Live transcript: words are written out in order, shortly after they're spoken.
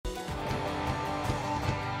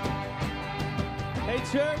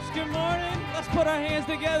Church, good morning. Let's put our hands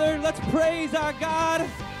together. Let's praise our God,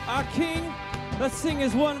 our King. Let's sing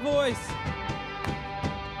as one voice.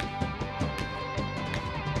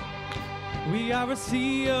 We are a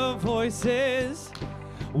sea of voices.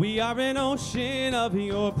 We are an ocean of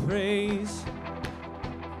your praise.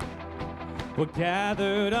 We're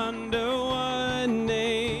gathered under one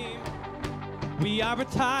name. We are a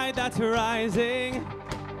tide that's rising,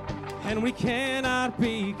 and we cannot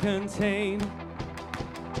be contained.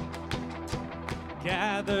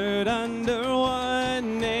 Gathered under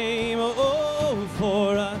one name, oh,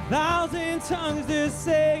 for 1,000 tongues to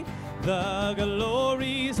sing the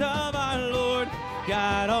glories of our Lord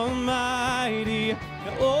God Almighty.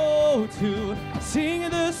 Oh, to sing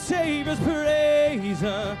the Savior's praise,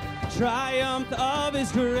 a triumph of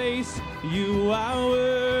His grace. You are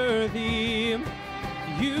worthy,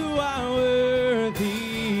 you are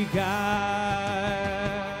worthy, God.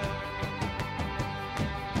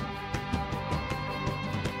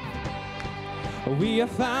 We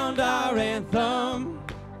have found our anthem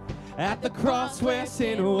at the cross where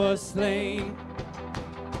sin was slain.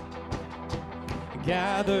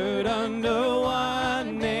 Gathered under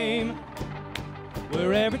one name,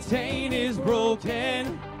 where every chain is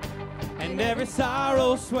broken and every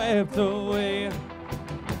sorrow swept away.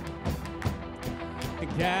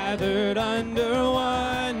 Gathered under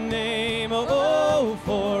one name, oh,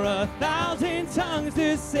 for 1,000 tongues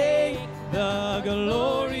to sing the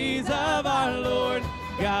glories of our Lord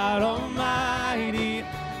God Almighty.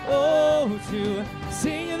 Oh, to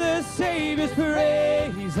sing the Savior's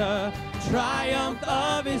praise, a triumph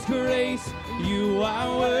of His grace. You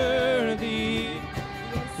are worthy,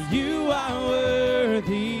 you are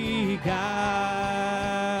worthy, God.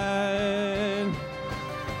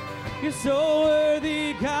 You're so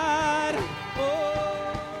worthy, God.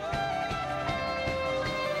 Oh.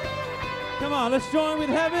 Come on, let's join with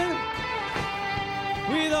heaven.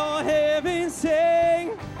 With all heaven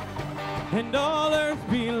sing, and all earth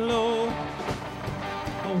below.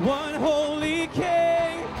 One holy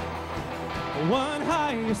King, one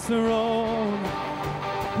highest throne.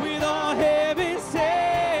 With all heaven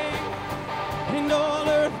sing, and all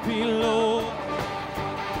earth below.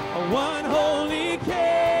 One holy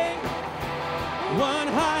King, one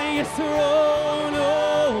highest throne.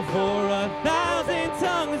 Oh, for 1,000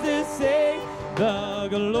 tongues to sing the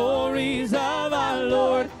glories of our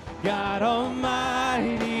Lord God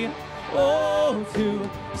Almighty. Oh, to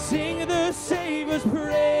sing the Savior's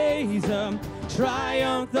praise,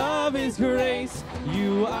 triumph of His grace.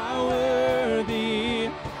 You are worthy,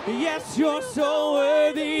 yes, you're so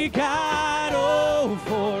worthy, God. Oh,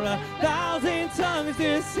 for 1,000 tongues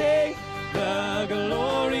to sing the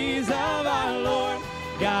glories of our Lord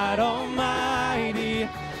God Almighty.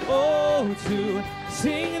 Oh, to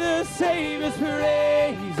sing the Savior's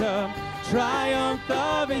praise, triumph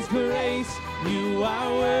of His grace. You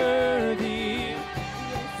are worthy,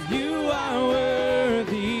 you are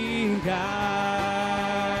worthy,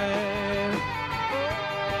 God.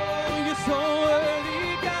 Oh, you're so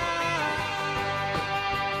worthy, God.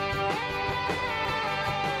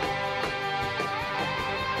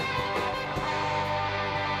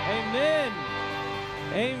 Amen,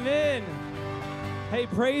 amen. Hey,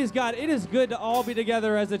 praise God. It is good to all be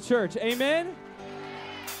together as a church. Amen.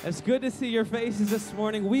 It's good to see your faces this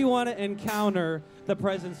morning. We want to encounter the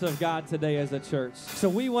presence of God today as a church. So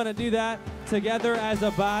we want to do that together as a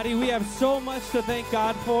body. We have so much to thank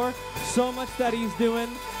God for, so much that He's doing.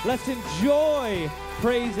 Let's enjoy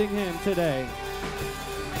praising Him today.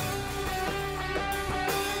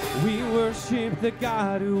 We worship the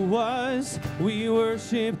God who was. We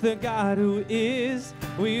worship the God who is.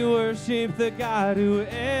 We worship the God who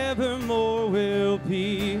evermore will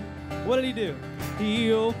be. What did He do?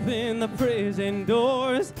 He opened the prison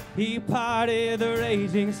doors. He parted the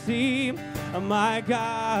raging sea. My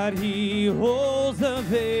God, He holds the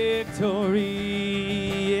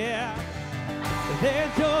victory. Yeah.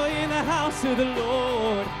 There's joy in the house of the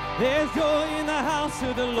Lord. There's joy in the house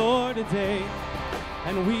of the Lord today.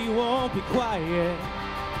 And we won't be quiet.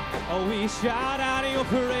 Oh, we shout out your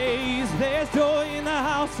praise. There's joy in the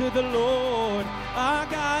house of the Lord. Our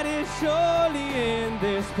God is surely in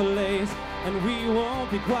this place. And we won't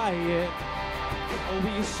be quiet. Oh,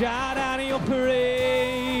 we shout out your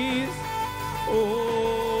praise.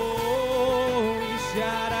 Oh, we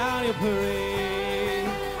shout out your praise.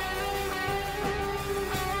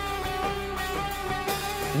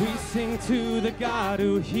 We sing to the God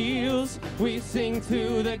who heals. We sing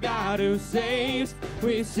to the God who saves.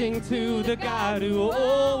 We sing to the God who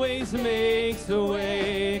always makes a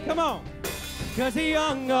way. Come on. 'Cause He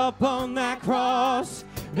hung up on that cross.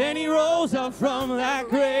 Then he rose up from that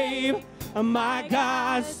grave. My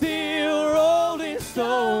God still rolling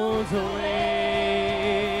stones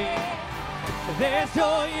away. There's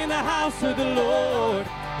joy in the house of the Lord.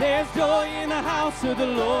 There's joy in the house of the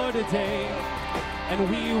Lord today. And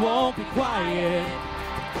we won't be quiet.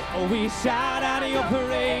 Oh, we shout out your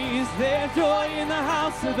praise. There's joy in the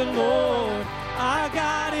house of the Lord. Our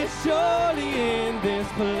God is surely in this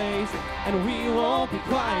place. And we won't be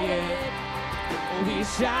quiet. Oh, we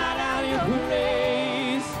shout out your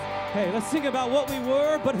praise. Hey, let's sing about what we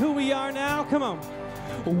were, but who we are now. Come on.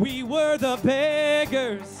 We were the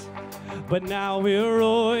beggars, but now we're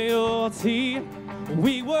royalty.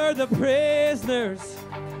 We were the prisoners,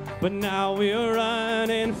 but now we're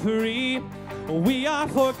running free. We are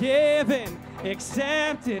forgiven,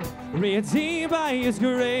 accepted, redeemed by His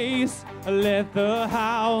grace. Let the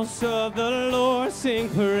house of the Lord sing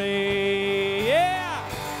praise. Yeah!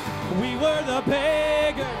 We were the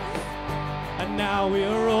beggars, and now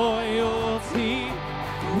we're royalty.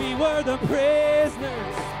 We were the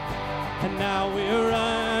prisoners, and now we're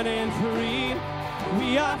running free.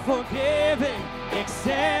 We are forgiven,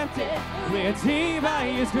 accepted, redeemed by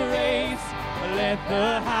His grace. Let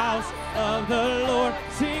the house of the Lord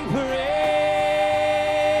sing praise.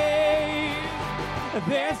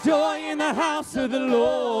 There's joy in the house of the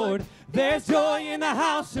Lord. There's joy in the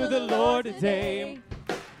house of the Lord today.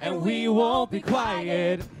 And we won't be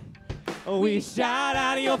quiet. We shout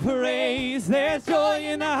out your praise. There's joy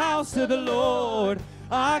in the house of the Lord.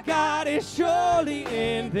 Our God is surely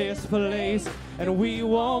in this place. And we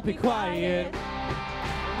won't be quiet.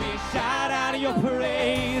 We shout out your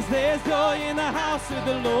praise. There's joy in the house of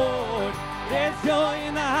the Lord. There's joy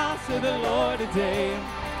in the house of the Lord today.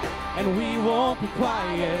 And we won't be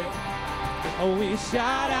quiet. Oh, we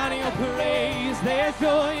shout out your praise. There's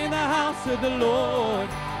joy in the house of the Lord.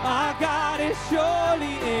 Our God is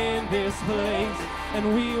surely in this place.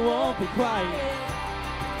 And we won't be quiet.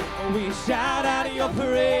 Oh, we shout out your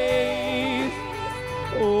praise.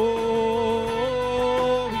 Oh,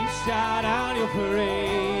 we shout out your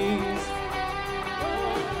praise.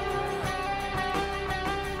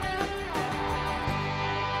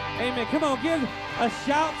 Amen. Come on, give a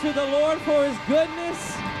shout to the Lord for His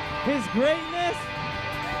goodness, His greatness.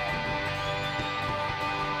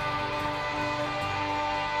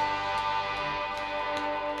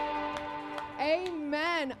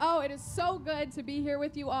 Amen. Oh, it is so good to be here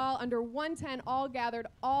with you all under 110, all gathered,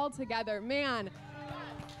 all together. Man.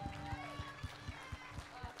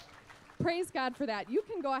 Praise God for that. You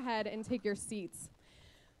can go ahead and take your seats.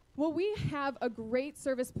 Well, we have a great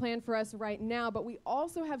service planned for us right now, but we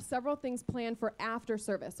also have several things planned for after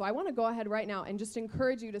service. So I want to go ahead right now and just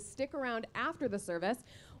encourage you to stick around after the service.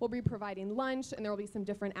 We'll be providing lunch, and there will be some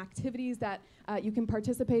different activities that you can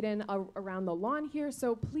participate in around the lawn here.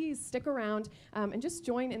 So please stick around and just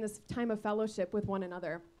join in this time of fellowship with one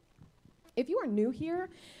another. If you are new here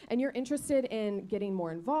and you're interested in getting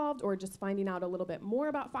more involved or just finding out a little bit more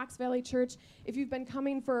about Fox Valley Church, if you've been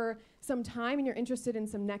coming for some time and you're interested in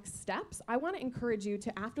some next steps, I want to encourage you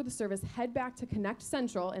to, after the service, head back to Connect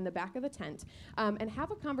Central in the back of the tent and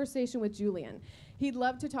have a conversation with Julian. He'd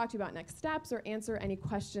love to talk to you about next steps or answer any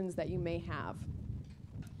questions that you may have.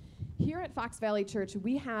 Here at Fox Valley Church,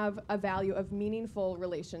 we have a value of meaningful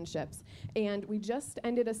relationships. And we just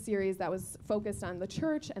ended a series that was focused on the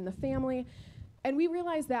church and the family. And we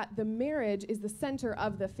realized that the marriage is the center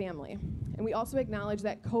of the family. And we also acknowledge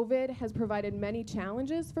that COVID has provided many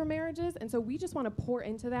challenges for marriages. And so we just want to pour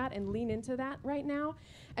into that and lean into that right now.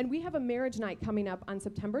 And we have a marriage night coming up on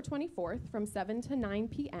September 24th from 7 to 9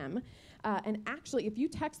 p.m. And actually, if you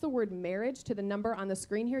text the word marriage to the number on the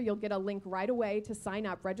screen here, you'll get a link right away to sign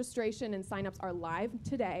up. Registration and sign-ups are live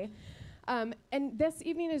today. And this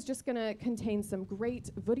evening is just going to contain some great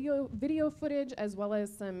video footage, as well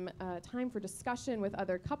as some time for discussion with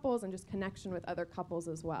other couples and just connection with other couples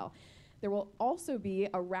as well. There will also be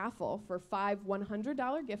a raffle for 5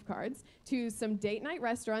 $100 gift cards to some date night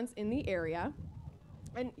restaurants in the area.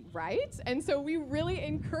 And so we really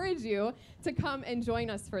encourage you to come and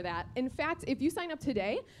join us for that. In fact, if you sign up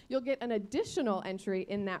today, you'll get an additional entry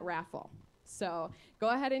in that raffle. So go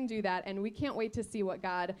ahead and do that, and we can't wait to see what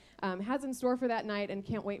God has in store for that night, and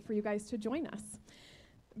can't wait for you guys to join us.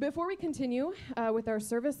 Before we continue with our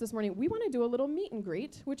service this morning, we want to do a little meet and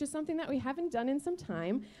greet, which is something that we haven't done in some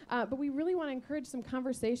time, but we really want to encourage some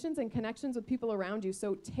conversations and connections with people around you.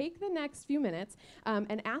 So take the next few minutes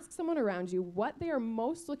and ask someone around you what they are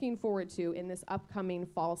most looking forward to in this upcoming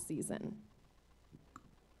fall season.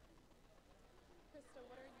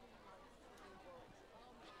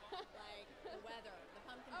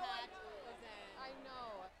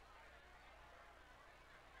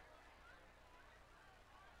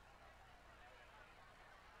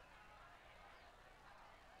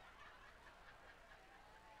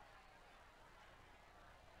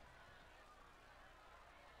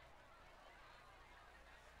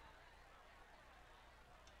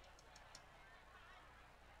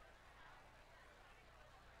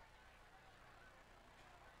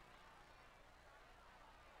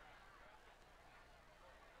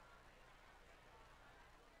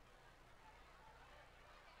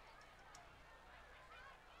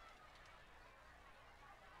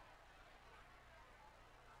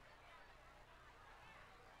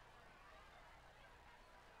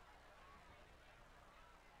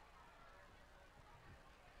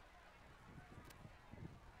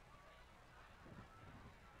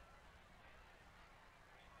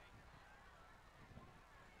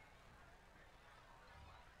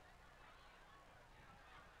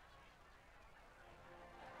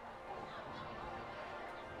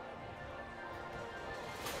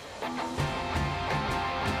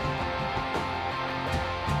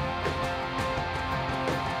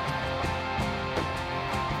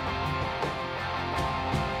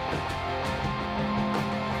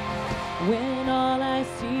 When all I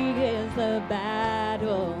see is the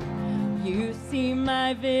battle, you see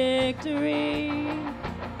my victory.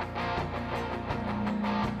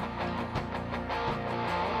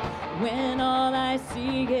 When all I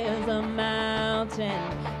see is a mountain,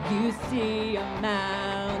 you see a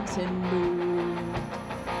mountain move.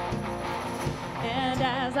 And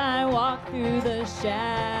as I walk through the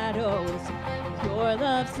shadows, your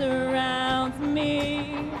love surrounds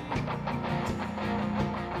me.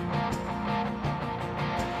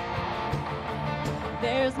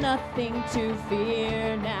 There's nothing to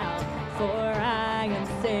fear now, for I am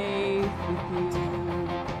safe with you.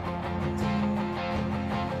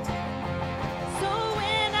 So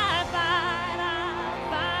when I fight, I'll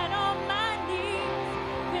fight on my knees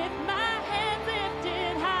with my hands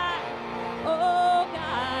lifted high. Oh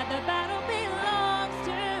God, the battle belongs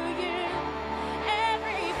to you.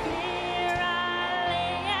 Every fear I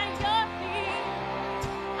lay at your feet.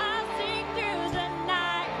 I'll sing through the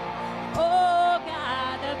night. Oh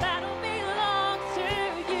God, the battle belongs to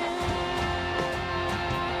you.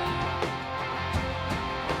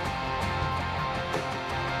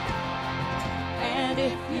 And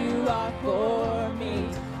if you are for me,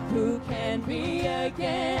 who can be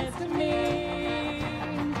against me?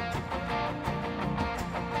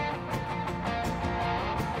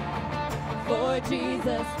 For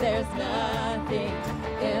Jesus, there's nothing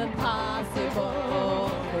impossible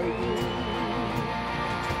for you.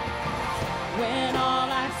 When all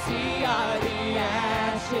I see are the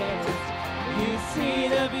ashes, you see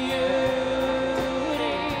the beauty.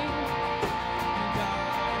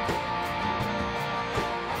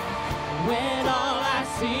 When all I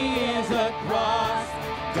see is a cross,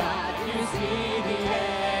 God, you see the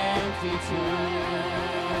empty tomb.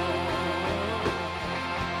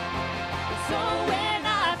 So when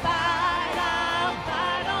I fight, I'll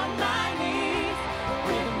fight on my knees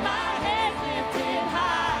with my head lifted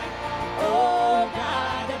high. Oh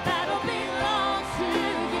God, the battle belongs to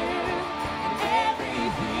you. Every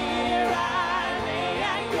fear I lay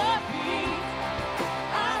at your feet.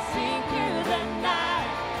 I'll sing through the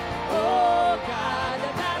night. Oh God,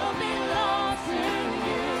 the battle belongs to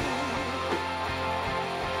you.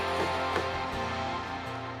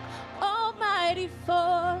 Almighty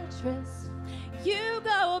fortress, you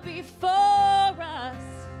go before us.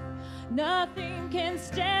 Nothing can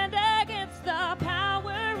stand against the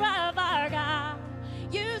power of our God.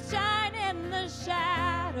 You shine in the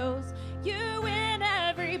shadows. You win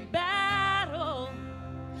every battle.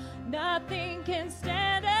 Nothing can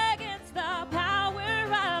stand against the power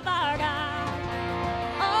of our God.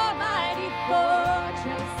 Almighty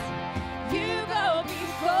fortress, you go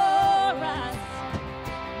before us.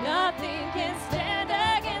 Nothing can stand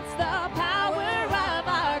against the power of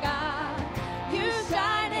our God. You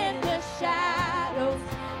shine in the shadows.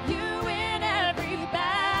 You win every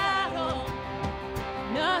battle.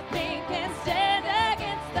 Nothing can stand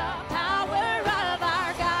against the power of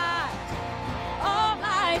our God.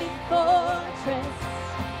 Almighty fortress,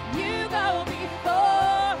 you go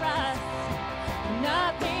before us.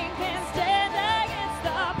 Nothing can stand against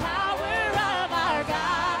the power of our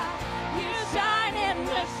God. You shine in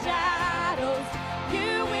the shadows.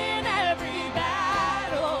 You win every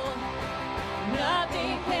battle.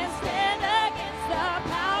 Nothing can stand against the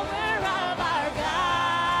power of our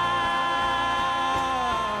God.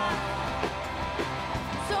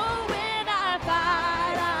 So when I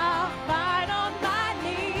fight, I'll fight on my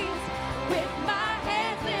knees with my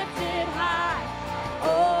hands lifted high.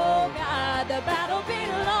 Oh God, the battle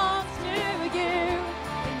belongs to you.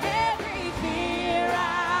 And every fear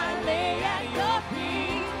I lay at your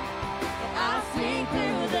feet. I'll sing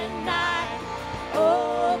through the night.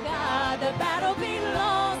 Oh God, the battle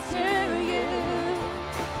belongs to you.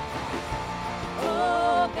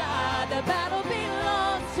 Oh God, the battle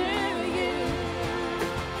belongs to you.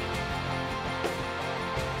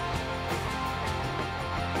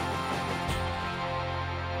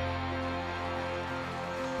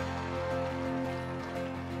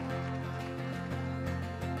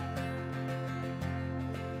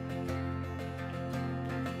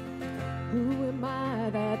 Who am I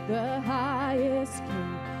that the highest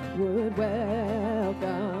king would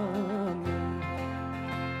welcome me?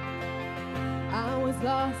 I was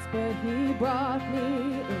lost, but he brought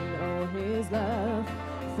me in. Oh, his love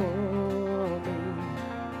for me.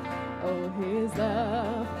 Oh, his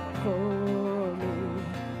love for me.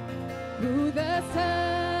 Who the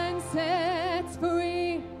sun sets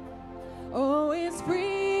free, oh, is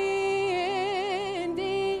free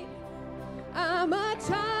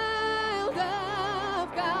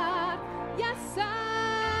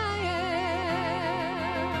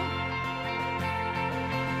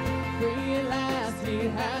He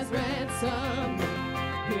has ransomed me.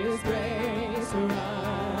 His grace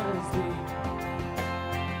runs deep.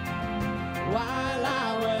 While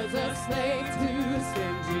I was a slave to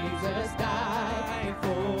sin, Jesus died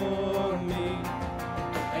for me.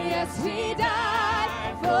 Yes, He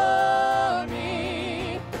died for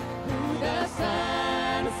me. Who the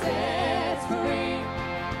Son sets free,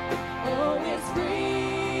 oh, is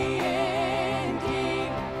free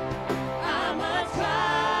indeed. I'm a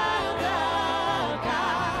child of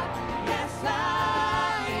God. Yes, I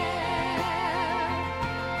am.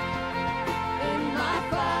 In my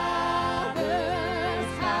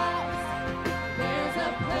Father's house, there's a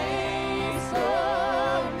place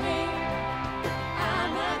for me.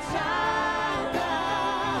 I'm a child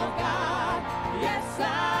of God. Yes, I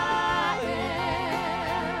am.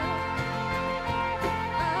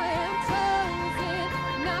 I am chosen,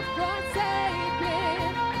 not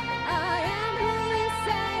forsaken. I am who you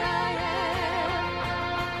say I am.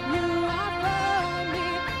 You are for me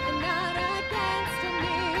and not against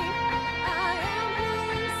me. I am who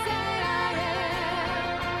you say I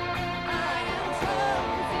am. I am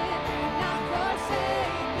chosen, not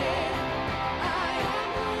forsaken. I am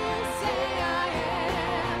who you say I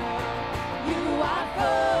am. You are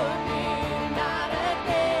for me, not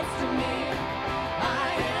against me. I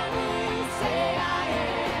am who you say I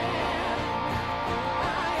am. I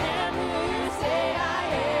am who you say I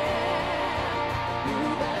am. Who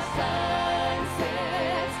the Son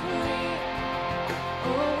sets free,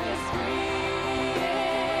 oh, is free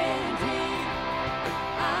indeed.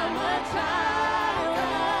 I'm a child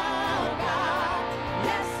of God.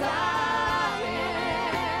 Yes, I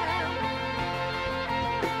am.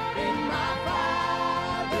 In my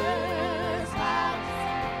Father's house,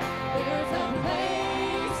 there's a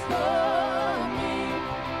place for me.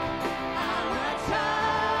 I'm a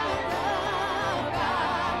child of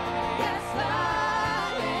God. Yes, I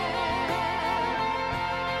am.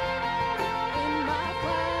 In my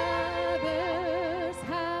Father's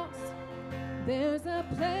house, there's a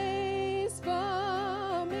place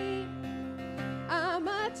for me. I'm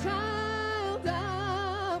a child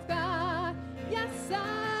of God. Yes,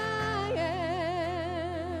 I am.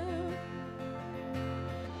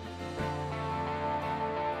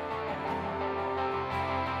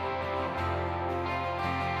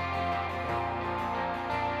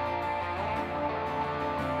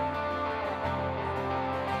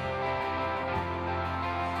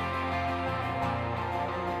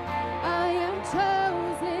 I am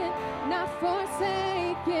chosen, not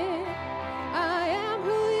forsaken. I am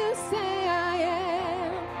who you say I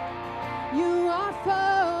am. You are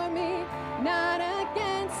for me, not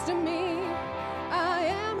against me. I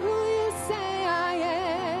am who you say I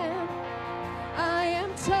am. I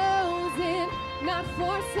am chosen, not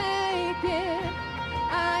forsaken.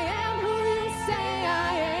 I am who you say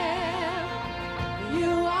I am.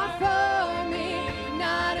 You are for me,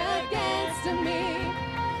 not against me.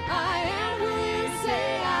 I am who you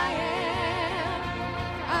say I am.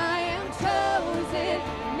 I am chosen,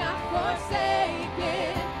 not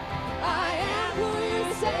forsaken. I am who you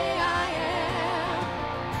say I am.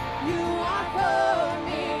 You are for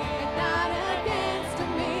me, not against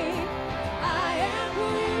me. I am who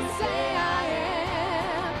you say I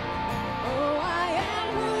am. Oh, I am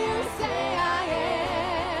who you say I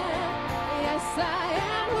am. Yes, I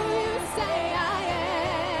am who you say I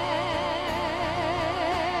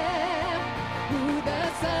am. Who the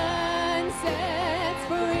Son sets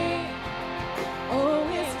free,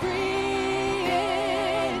 oh, is free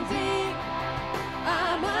indeed.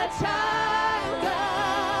 I'm a child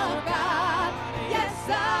of God. Yes,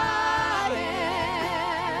 I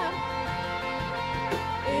am.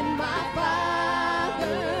 In my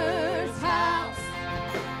Father's house,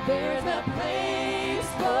 there's a place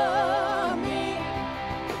for me.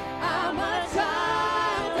 I'm a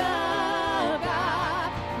child of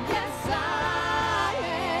God. Yes, I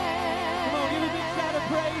am. Come on, give a big shout of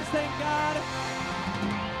praise. Thank God.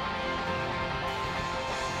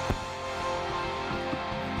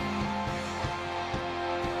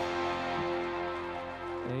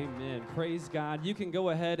 Amen. Praise God. You can go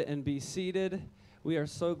ahead and be seated. We are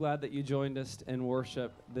so glad that you joined us in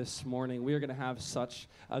worship this morning. We are going to have such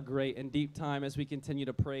a great and deep time as we continue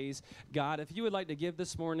to praise God. If you would like to give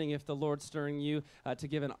this morning, if the Lord's stirring you to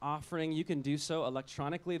give an offering, you can do so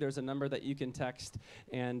electronically. There's a number that you can text,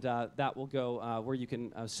 and that will go where you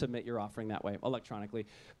can submit your offering that way, electronically.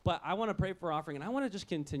 But I want to pray for offering, and I want to just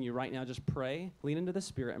continue right now. Just pray, lean into the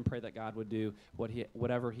Spirit, and pray that God would do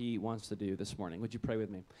whatever He wants to do this morning. Would you pray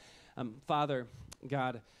with me? Father,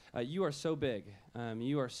 God, you are so big.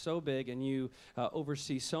 You are so big, and you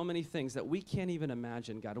oversee so many things that we can't even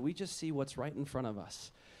imagine, God. We just see what's right in front of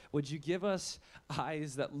us. Would you give us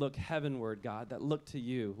eyes that look heavenward, God, that look to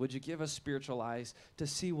you? Would you give us spiritual eyes to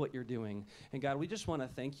see what you're doing? And God, we just want to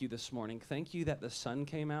thank you this morning. Thank you that the sun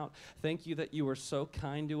came out. Thank you that you were so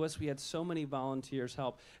kind to us. We had so many volunteers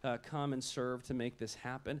help come and serve to make this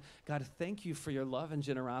happen. God, thank you for your love and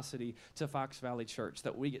generosity to Fox Valley Church,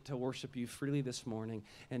 that we get to worship you freely this morning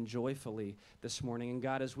and joyfully this morning. And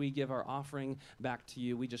God, as we give our offering back to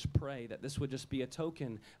you, we just pray that this would just be a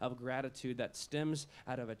token of gratitude that stems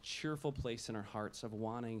out of a cheerful place in our hearts of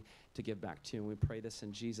wanting to give back to you. And we pray this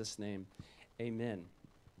in Jesus' name. Amen.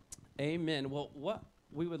 Amen. Well, what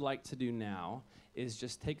we would like to do now is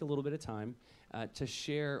just take a little bit of time to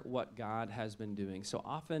share what God has been doing. So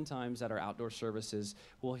oftentimes at our outdoor services,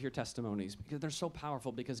 we'll hear testimonies because they're so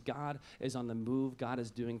powerful, because God is on the move, God is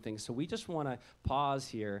doing things. So we just want to pause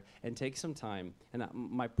here and take some time. And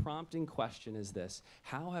my prompting question is this: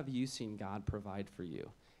 how have you seen God provide for you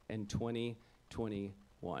in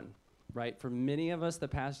 2021? Right? For many of us, the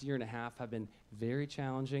past year and a half have been very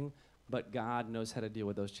challenging, but God knows how to deal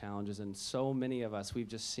with those challenges. And so many of us, we've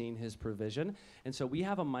just seen his provision. And so we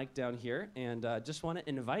have a mic down here, and just want to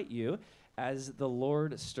invite you, as the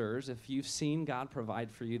Lord stirs, if you've seen God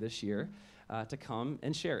provide for you this year, to come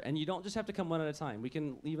and share. And you don't just have to come one at a time. We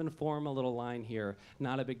can even form a little line here.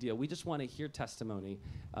 Not a big deal. We just want to hear testimony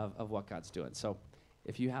of what God's doing. So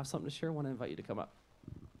if you have something to share, I want to invite you to come up.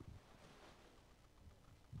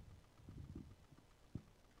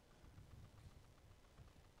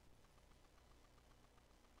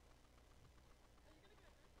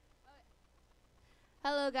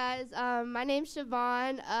 Hello, guys. My name's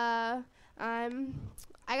Siobhan. I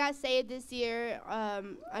got saved this year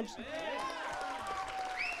on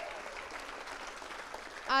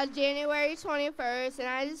January 21st, and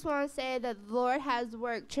I just want to say that the Lord has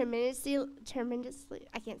worked tremendously,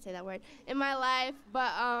 I can't say that word, in my life,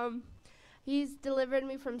 but he's delivered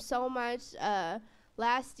me from so much.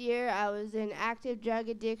 Last year, I was in active drug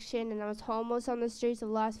addiction, and I was homeless on the streets of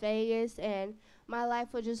Las Vegas, and my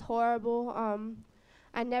life was just horrible.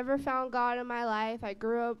 I never found God in my life. I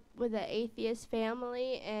grew up with an atheist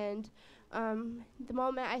family, and the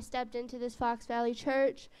moment I stepped into this Fox Valley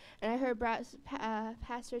Church and I heard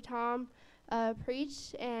Pastor Tom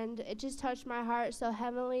preach, and it just touched my heart so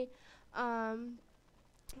heavily.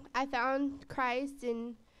 I found Christ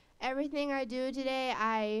in everything I do today.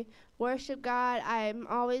 I worship God. I'm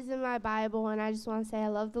always in my Bible, and I just want to say I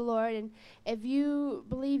love the Lord. And if you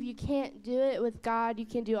believe you can't do it with God, you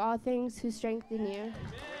can do all things who strengthen you. Amen. Yes.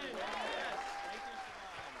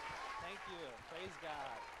 Thank you. Praise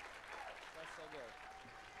God. That's so good.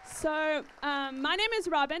 So my name is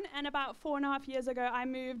Robin, and about 4.5 years ago, I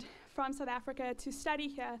moved from South Africa to study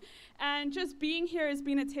here. And just being here has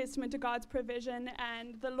been a testament to God's provision.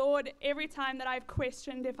 And the Lord, every time that I've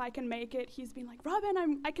questioned if I can make it, he's been like,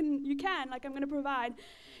 Robin, you can, I'm going to provide.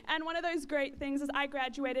 And one of those great things is I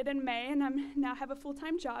graduated in May, and I now have a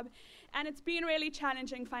full-time job. And it's been really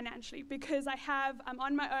challenging financially because I'm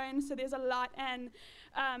on my own, so there's a lot. And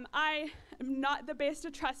I am not the best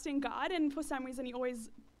at trusting God, and for some reason he always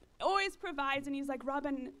provides, and he's like,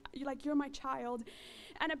 Robin, you're my child.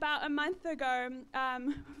 And about a month ago,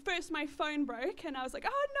 first my phone broke, and I was like,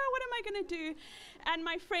 oh no, what am I going to do? And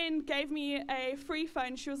my friend gave me a free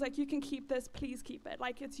phone. She was like, you can keep this, please keep it,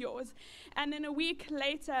 it's yours. And then a week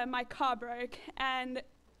later, my car broke, and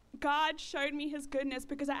God showed me his goodness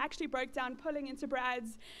because I actually broke down pulling into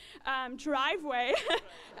Brad's driveway.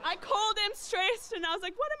 I called him stressed, and I was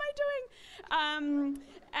like, what am I doing?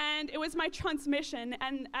 And it was my transmission.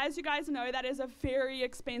 And as you guys know, that is a very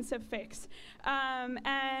expensive fix.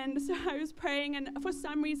 And so I was praying, and for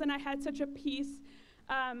some reason I had such a peace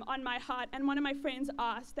on my heart. And one of my friends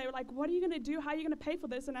asked, they were like, what are you going to do? How are you going to pay for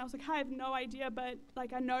this? And I was like, I have no idea, but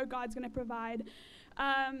I know God's going to provide.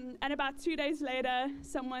 And about 2 days later,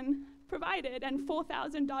 someone provided, and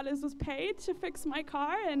 $4,000 was paid to fix my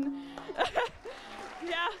car. And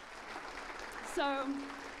yeah, so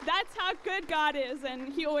that's how good God is,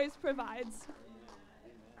 and he always provides.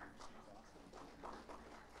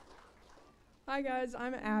 Hi guys,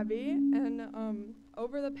 I'm Abby, and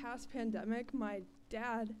over the past pandemic, my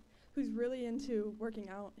dad, who's really into working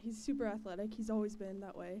out, he's super athletic, he's always been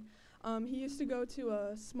that way. He used to go to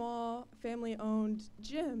a small family-owned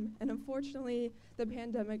gym, and unfortunately the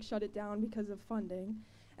pandemic shut it down because of funding,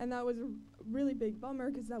 and that was a really big bummer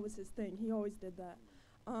because that was his thing. He always did that.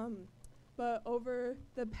 But over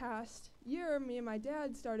the past year, me and my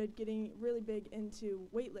dad started getting really big into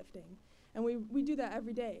weightlifting, and we do that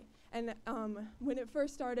every day. And when it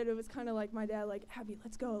first started, it was kind of like my dad, like, Abby,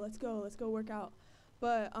 let's go work out.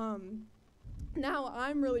 But now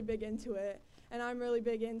I'm really big into it, and I'm really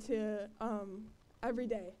big into every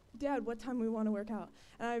day, Dad, what time we want to work out?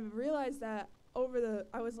 And I realized that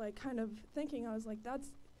I was like kind of thinking, I was like,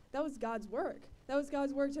 that was God's work. That was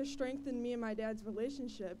God's work to strengthen me and my dad's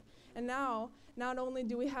relationship. And now, not only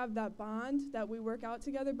do we have that bond that we work out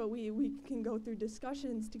together, but we can go through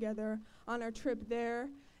discussions together on our trip there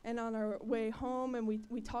and on our way home, and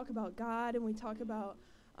we talk about God, and we talk about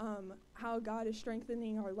how God is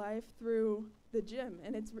strengthening our life through the gym,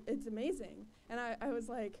 and it's amazing. And I was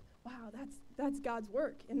like, wow, that's God's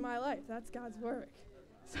work in my life. That's God's work.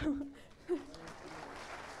 So.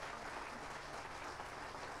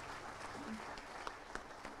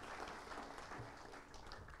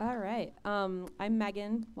 All right. I'm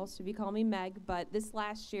Megan. Most of you call me Meg. But this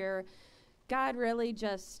last year, God really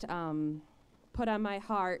just put on my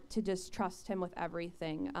heart to just trust him with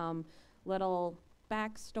everything. Little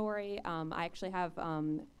backstory. I actually have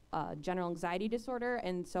general anxiety disorder,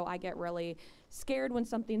 and so I get really scared when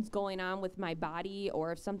something's going on with my body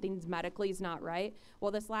or if something's medically is not right.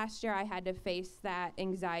 Well, this last year I had to face that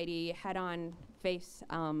anxiety head on, face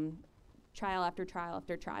trial after trial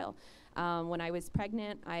after trial. When I was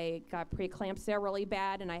pregnant, I got preeclampsia really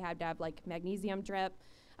bad, and I had to have like magnesium drip.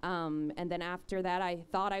 And then after that, I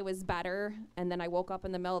thought I was better, and then I woke up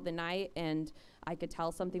in the middle of the night, and I could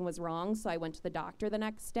tell something was wrong, so I went to the doctor the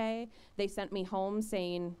next day. They sent me home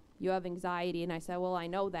saying, you have anxiety, and I said, well, I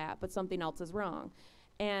know that, but something else is wrong.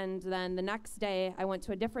 And then the next day, I went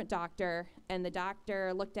to a different doctor, and the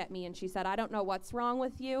doctor looked at me, and she said, I don't know what's wrong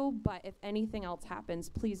with you, but if anything else happens,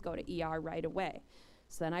 please go to ER right away.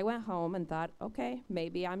 So then I went home and thought, okay,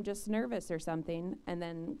 maybe I'm just nervous or something. And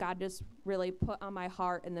then God just really put on my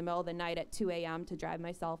heart in the middle of the night at 2 a.m. to drive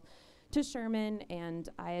myself to Sherman. And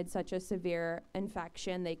I had such a severe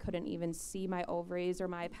infection. They couldn't even see my ovaries or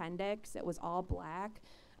my appendix. It was all black.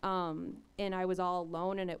 And I was all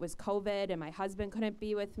alone, and it was COVID, and my husband couldn't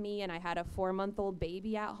be with me, and I had a 4-month-old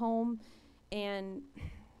baby at home. And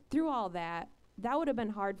through all that would have been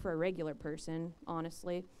hard for a regular person,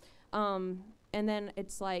 honestly. And then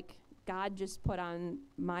it's like God just put on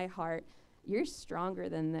my heart, you're stronger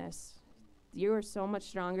than this. You are so much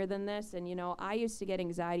stronger than this. And, you know, I used to get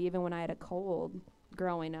anxiety even when I had a cold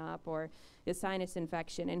growing up or a sinus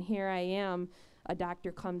infection. And here I am, a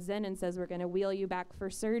doctor comes in and says, we're going to wheel you back for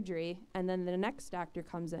surgery. And then the next doctor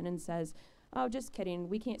comes in and says, oh, just kidding.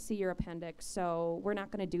 We can't see your appendix, so we're not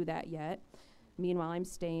going to do that yet. Meanwhile, I'm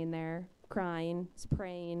staying there, crying,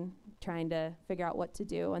 praying, trying to figure out what to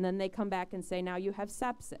do. And then they come back and say, now you have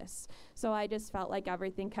sepsis. So I just felt like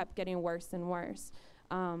everything kept getting worse and worse.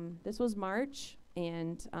 This was March,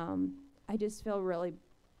 and I just feel really,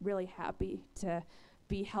 really happy to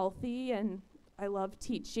be healthy, and I love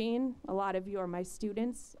teaching. A lot of you are my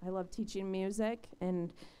students. I love teaching music,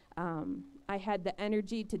 and I had the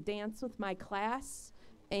energy to dance with my class,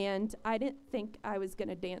 and I didn't think I was going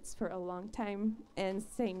to dance for a long time and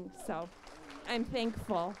sing, so I'm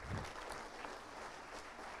thankful.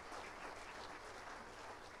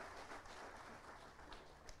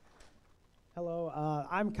 Hello,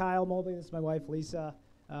 I'm Kyle Mobley. This is my wife, Lisa.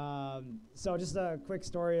 So just a quick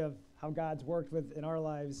story of how God's worked in our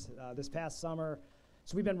lives this past summer.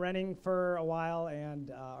 So we've been renting for a while,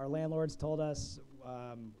 and our landlords told us,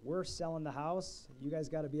 we're selling the house. You guys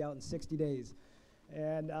got to be out in 60 days.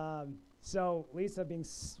 And so Lisa being,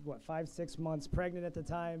 5-6 months pregnant at the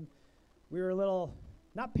time, we were a little,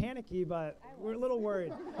 not panicky, but we were a little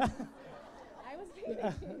worried. I was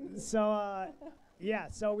panicking.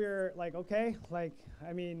 So we were like, okay,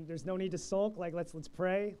 there's no need to sulk. Like, let's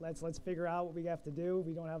pray. Let's figure out what we have to do.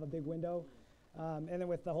 We don't have a big window. And then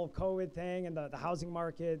with the whole COVID thing and the housing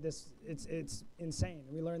market, it's insane.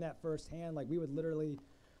 We learned that firsthand. Like, we would literally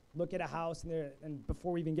look at a house and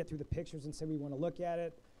before we even get through the pictures and say we want to look at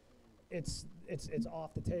it, it's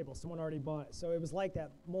off the table. Someone already bought it. So it was like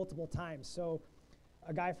that multiple times. So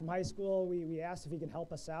a guy from high school, we asked if he could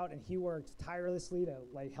help us out, and he worked tirelessly to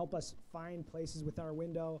help us find places within our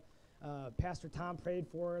window. Pastor Tom prayed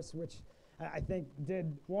for us, which I think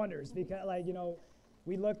did wonders, because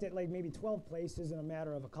we looked at maybe 12 places in a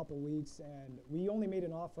matter of a couple weeks, and we only made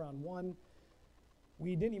an offer on one.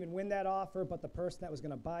 We didn't even win that offer, but the person that was going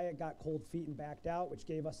to buy it got cold feet and backed out, which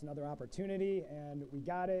gave us another opportunity, and we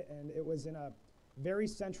got it, and it was in a very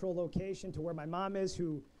central location to where my mom is,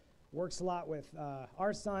 who works a lot with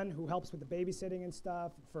our son, who helps with the babysitting and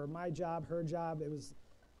stuff. For my job, her job, it's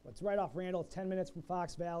right off Randall, 10 minutes from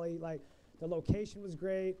Fox Valley. The location was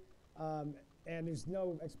great. and there's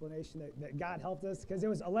no explanation that God helped us, because it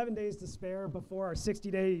was 11 days to spare before our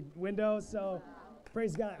 60-day window, so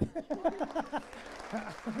praise God.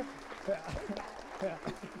 Yeah.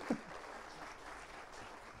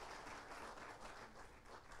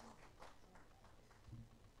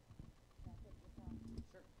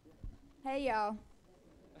 Hey, y'all.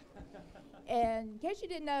 And in case you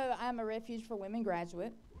didn't know, I'm a Refuge for Women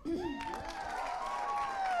graduate.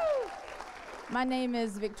 My name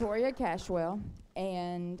is Victoria Cashwell,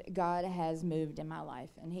 and God has moved in my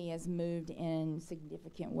life, and He has moved in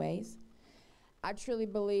significant ways. I truly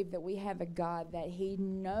believe that we have a God that He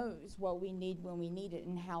knows what we need when we need it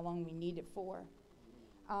and how long we need it for.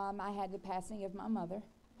 I had the passing of my mother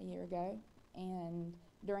a year ago, and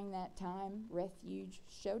during that time, Refuge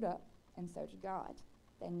showed up, and so did God.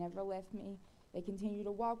 They never left me. They continue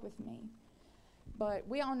to walk with me. But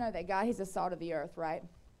we all know that God, He's the salt of the earth, right?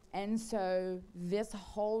 And so this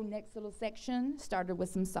whole next little section started with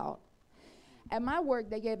some salt. At my work,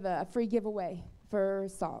 they gave a free giveaway for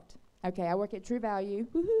salt. Okay, I work at True Value,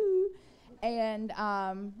 woohoo! And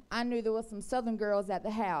I knew there was some Southern girls at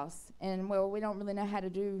the house, and well, we don't really know how to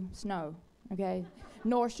do snow, okay,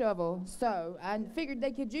 nor shovel. So I figured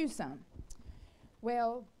they could use some.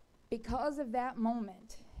 Well, because of that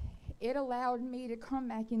moment, it allowed me to come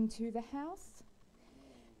back into the house,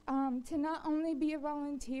 to not only be a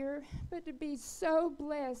volunteer, but to be so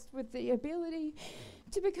blessed with the ability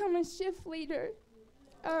to become a shift leader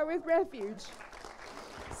with Refuge.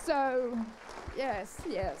 So, yes.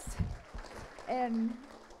 And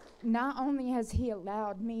not only has He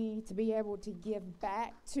allowed me to be able to give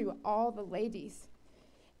back to all the ladies,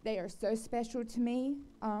 they are so special to me.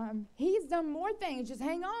 He's done more things. Just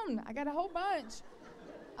hang on. I got a whole bunch.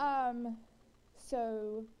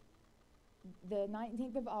 So the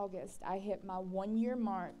 19th of August, I hit my 1-year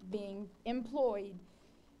mark being employed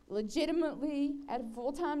legitimately at a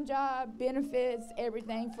full-time job, benefits,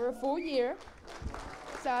 everything for a full year.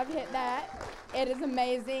 So I've hit that. It is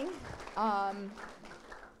amazing. I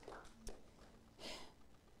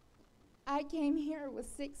came here with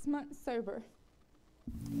 6 months sober.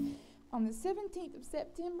 On the 17th of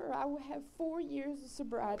September, I will have 4 years of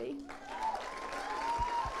sobriety.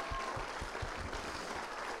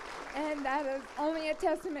 And that is only a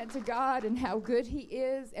testament to God and how good He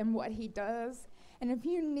is and what He does. And if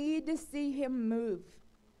you need to see Him move,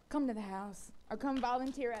 come to the house or come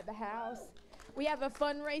volunteer at the house. We have a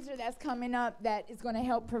fundraiser that's coming up that is going to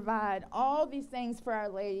help provide all these things for our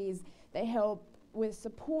ladies. They help with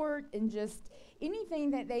support and just anything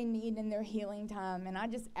that they need in their healing time. And I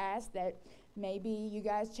just ask that maybe you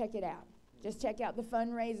guys check it out. Just check out the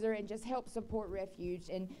fundraiser and just help support Refuge.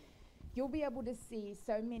 And you'll be able to see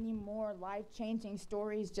so many more life-changing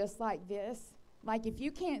stories just like this. Like, if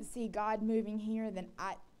you can't see God moving here, then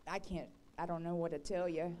I don't know what to tell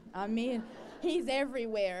you. I mean, He's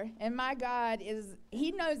everywhere. And my God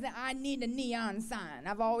He knows that I need a neon sign.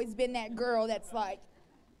 I've always been that girl that's like,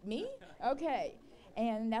 me? Okay.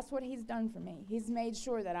 And that's what He's done for me. He's made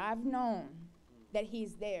sure that I've known that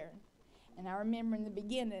He's there. And I remember in the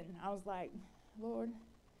beginning, I was like, Lord,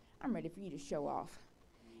 I'm ready for you to show off.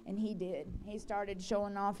 And He did. He started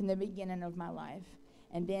showing off in the beginning of my life.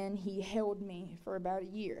 And then He held me for about a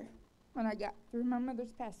year when I got through my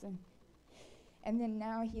mother's passing. And then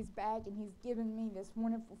now He's back and He's given me this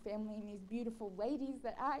wonderful family and these beautiful ladies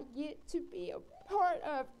that I get to be a part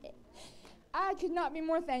of. I could not be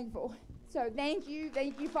more thankful. So thank you,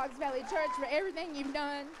 Fox Valley Church, for everything you've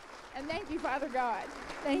done. And thank you, Father God.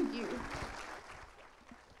 Thank you.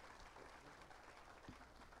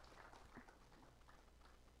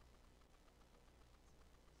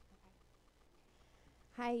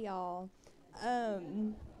 Hey y'all.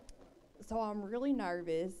 So I'm really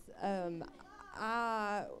nervous. Can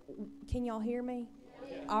y'all hear me?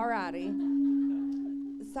 Yeah. Alrighty.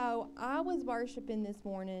 So I was worshiping this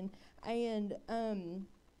morning, and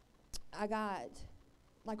I got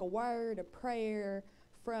like a word, a prayer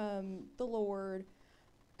from the Lord,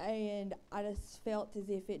 and I just felt as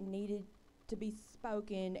if it needed to be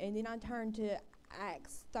spoken. And then I turned to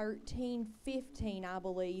Acts 13:15, I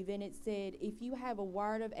believe, and it said, if you have a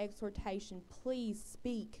word of exhortation, please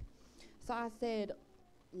speak. So I said,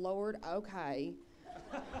 Lord, okay.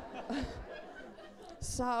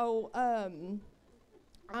 So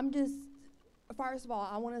I'm just, first of all,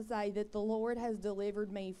 I want to say that the Lord has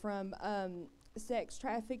delivered me from sex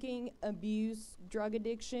trafficking, abuse, drug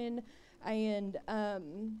addiction, and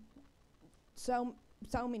so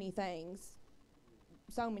many things.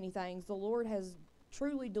 So many things. The Lord has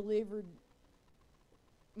truly delivered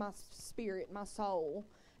my spirit, my soul,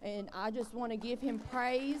 and I just want to give Him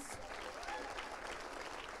praise.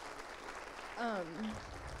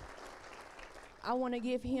 I want to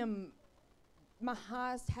give him my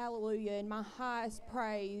highest hallelujah and my highest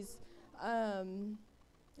praise, and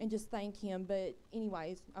just thank him. But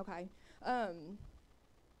anyways, okay.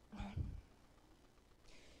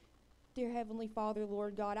 Dear Heavenly Father,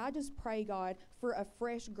 Lord God, I just pray, God, for a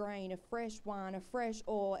fresh grain, a fresh wine, a fresh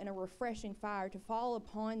oil, and a refreshing fire to fall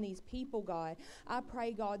upon these people, God. I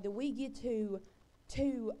pray, God, that we get to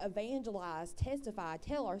evangelize, testify,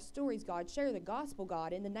 tell our stories, God, share the gospel,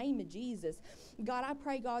 God, in the name of Jesus. God, I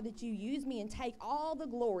pray, God, that you use me and take all the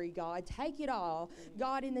glory, God. Take it all.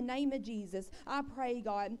 God, in the name of Jesus, I pray,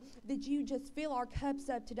 God, that you just fill our cups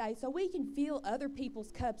up today so we can fill other people's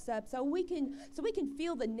cups up, so we can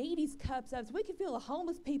fill the needy's cups up, so we can fill the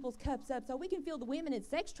homeless people's cups up, so we can fill the women in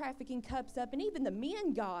sex trafficking cups up, and even the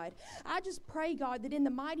men, God. I just pray, God, that in the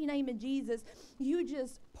mighty name of Jesus, you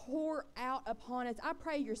just pour out upon us. I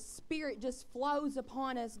pray your spirit just flows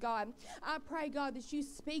upon us, God. I pray, God, that you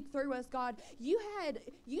speak through us, God. You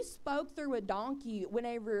spoke through a donkey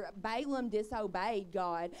whenever Balaam disobeyed,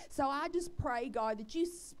 God. So I just pray, God, that you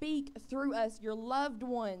speak through us, your loved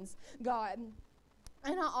ones, God.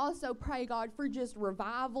 And I also pray, God, for just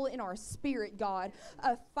revival in our spirit, God.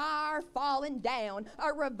 A fire falling down,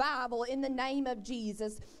 a revival in the name of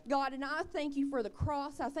Jesus, God. And I thank you for the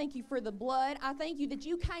cross. I thank you for the blood. I thank you that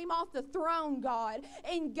you came off the throne, God,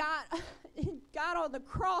 and got on the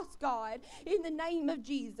cross, God, in the name of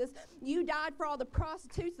Jesus. You died for all the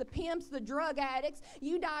prostitutes, the pimps, the drug addicts.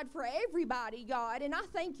 You died for everybody, God. And I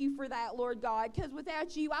thank you for that, Lord God, because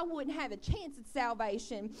without you, I wouldn't have a chance at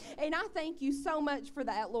salvation. And I thank you so much for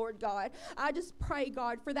that, Lord God. I just pray,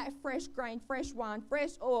 God, for that fresh grain, fresh wine,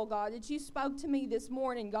 fresh oil, God, that you spoke to me this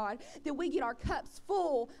morning, God, that we get our cups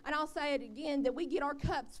full. And I'll say it again, that we get our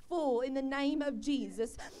cups full in the name of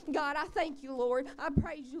Jesus. God, I thank you, Lord. I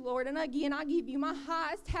praise you, Lord. And again, I give you my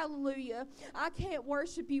highest hallelujah. I can't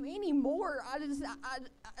worship you anymore. I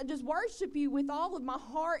just worship you with all of my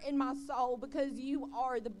heart and my soul, because you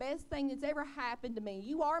are the best thing that's ever happened to me.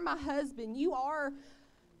 You are my husband. You are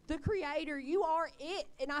the creator. You are it.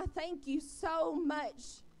 And I thank you so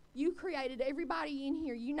much. You created everybody in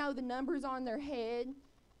here. You know the numbers on their head.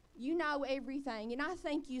 You know everything. And I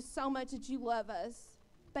thank you so much that you love us.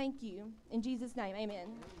 Thank you. In Jesus' name, amen.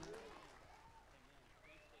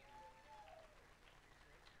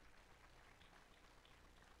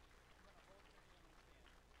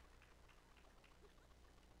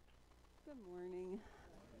 Good morning.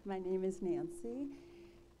 My name is Nancy,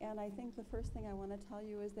 and I think the first thing I want to tell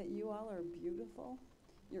you is that you all are beautiful.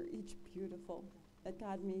 You're each beautiful, that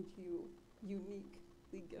God made you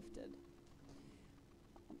uniquely gifted.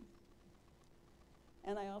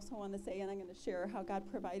 And I also want to say, and I'm going to share how God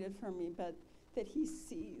provided for me, but that he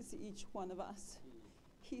sees each one of us.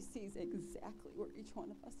 He sees exactly where each one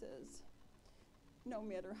of us is, no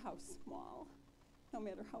matter how small, no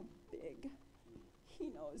matter how big. He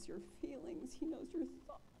knows your feelings. He knows your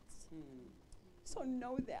thoughts. So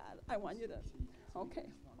know that. I want you to, okay.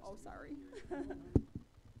 Oh, sorry.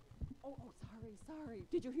 Sorry.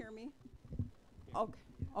 Did you hear me?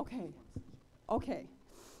 Okay.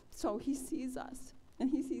 So he sees us, and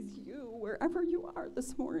he sees you wherever you are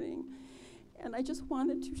this morning. And I just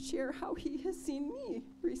wanted to share how he has seen me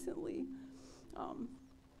recently.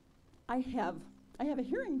 I have a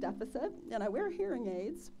hearing deficit, and I wear hearing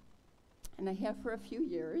aids. And I have for a few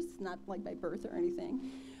years, not like by birth or anything,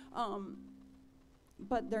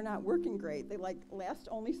 but they're not working great. They last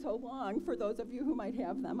only so long for those of you who might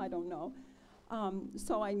have them, I don't know.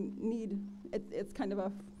 So I need, it's kind of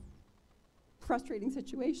a frustrating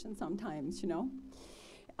situation sometimes, you know,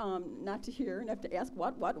 not to hear and have to ask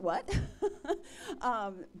what? But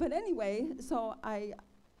anyway, so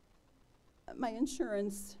my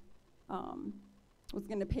insurance was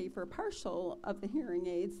gonna pay for a partial of the hearing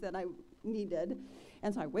aids that I needed.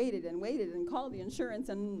 And so I waited and called the insurance,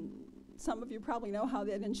 and some of you probably know how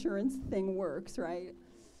that insurance thing works, right?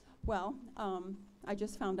 Well, I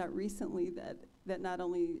just found out recently that not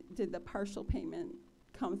only did the partial payment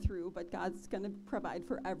come through, but God's gonna provide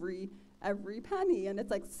for every penny, and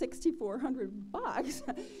it's like $6,400.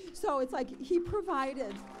 So it's like he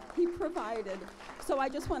provided. So I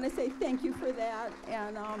just wanna say thank you for that,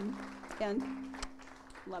 and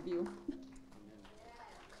love you.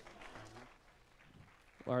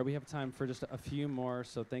 All right, we have time for just a few more,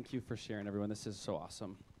 so thank you for sharing, everyone. This is so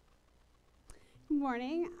awesome. Good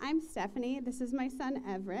morning. I'm Stephanie. This is my son,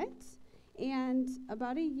 Everett. And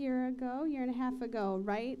about a year and a half ago,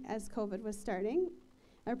 right as COVID was starting,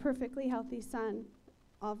 our perfectly healthy son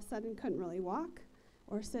all of a sudden couldn't really walk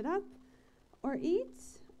or sit up or eat.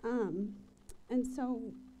 And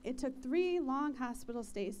so it took 3 long hospital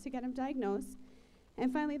stays to get him diagnosed.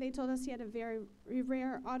 And finally, they told us he had a very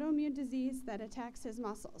rare autoimmune disease that attacks his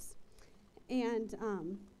muscles. And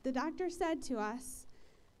the doctor said to us,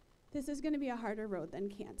 this is going to be a harder road than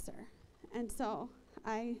cancer. And so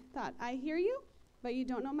I thought, I hear you, but you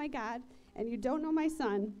don't know my God, and you don't know my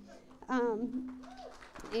son.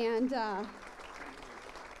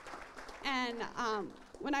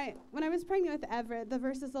 When I was pregnant with Everett, the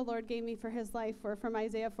verses the Lord gave me for his life were from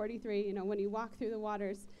Isaiah 43. You know, when you walk through the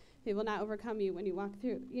waters, they will not overcome you. When you walk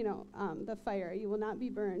through, the fire, you will not be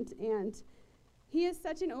burned. And he is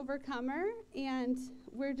such an overcomer, and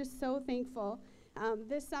we're just so thankful.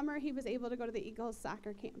 This summer, he was able to go to the Eagles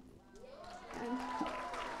soccer camp.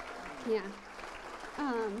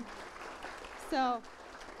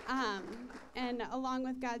 And along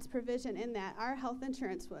with God's provision in that, our health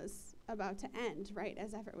insurance was about to end right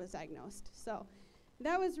as Everett was diagnosed. So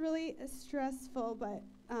that was really stressful, but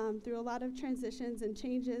through a lot of transitions and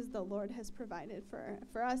changes, the Lord has provided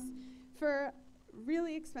for us for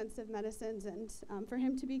really expensive medicines and for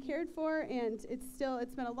him to be cared for. And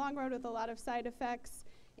it's been a long road with a lot of side effects,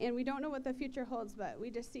 and we don't know what the future holds, but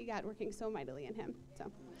we just see God working so mightily in him.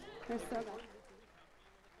 So we're so glad.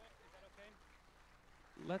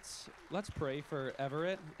 Let's pray for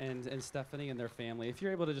Everett and Stephanie and their family. If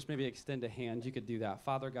you're able to just maybe extend a hand, you could do that.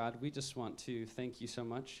 Father God, we just want to thank you so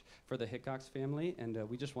much for the Hickox family, and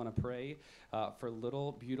we just want to pray for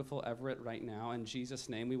little, beautiful Everett right now. In Jesus'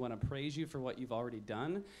 name, we want to praise you for what you've already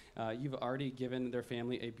done. You've already given their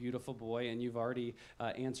family a beautiful boy, and you've already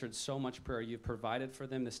answered so much prayer. You've provided for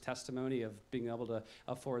them this testimony of being able to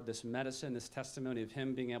afford this medicine, this testimony of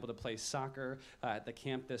him being able to play soccer at the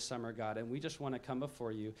camp this summer, God. And we just want to come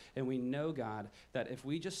before you, and we know, God, that if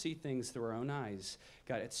we just see things through our own eyes,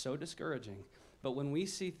 God, it's so discouraging. But when we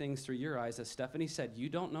see things through your eyes, as Stephanie said, you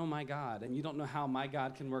don't know my God, and you don't know how my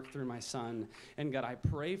God can work through my son. And God, I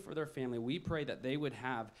pray for their family. We pray that they would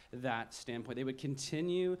have that standpoint. They would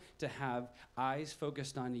continue to have eyes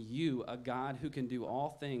focused on you, a God who can do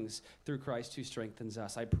all things through Christ who strengthens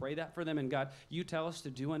us. I pray that for them. And God, you tell us to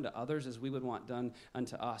do unto others as we would want done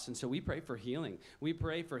unto us. And so we pray for healing. We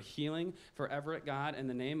pray for healing for Everett, God, in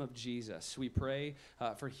the name of Jesus. We pray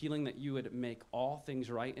for healing, that you would make all things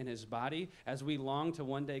right in his body as we long to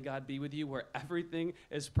one day, God, be with you where everything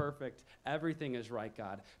is perfect. Everything is right,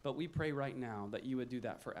 God. But we pray right now that you would do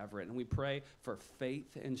that for Everett. And we pray for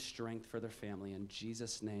faith and strength for their family. In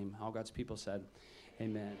Jesus' name, all God's people said,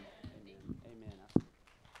 amen. Amen.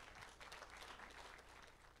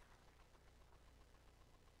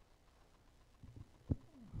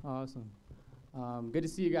 Awesome. Good to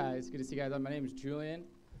see you guys. Good to see you guys. My name is Julian.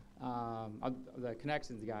 I'm the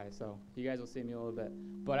Connections guy, so you guys will see me a little bit.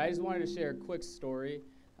 But I just wanted to share a quick story.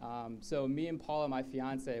 So me and Paula, my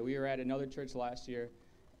fiance, we were at another church last year,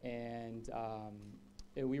 and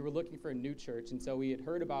we were looking for a new church. And so we had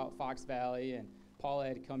heard about Fox Valley, and Paula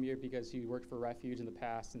had come here because she worked for Refuge in the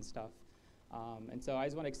past and stuff. And so I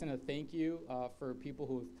just want to extend a thank you for people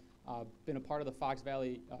who've been a part of the Fox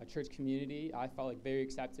Valley church community. I felt like very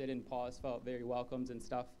accepted, and Paula's felt very welcomed and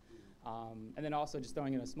stuff. And then also just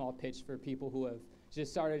throwing in a small pitch for people who have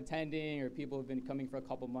just started attending, or people who have been coming for a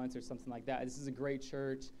couple months or something like that. This is a great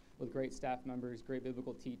church with great staff members, great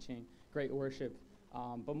biblical teaching, great worship.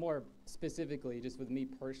 But more specifically, just with me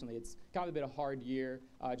personally, it's kind of been a hard year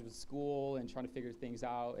just with school and trying to figure things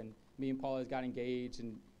out. And me and Paula got engaged,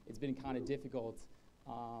 and it's been kind of difficult.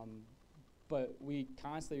 But we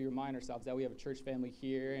constantly remind ourselves that we have a church family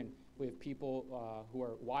here, and we have people who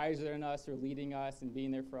are wiser than us, who are leading us and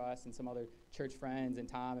being there for us, and some other church friends, and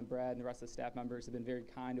Tom and Brad and the rest of the staff members have been very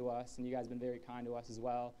kind to us, and you guys have been very kind to us as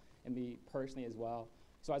well, and me personally as well.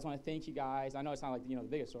 So I just want to thank you guys. I know it's not like the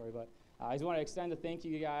biggest story, but I just want to extend a thank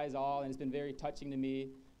you guys all, and it's been very touching to me.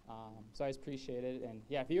 So I just appreciate it. And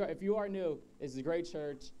yeah, if you are new, it's a great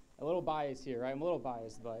church. A little biased here, right? I'm a little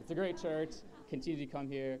biased, but it's a great church. Continue to come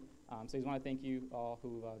here. So I just want to thank you all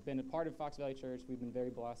who've been a part of Fox Valley Church. We've been very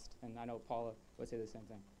blessed, and I know Paula would say the same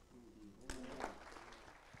thing.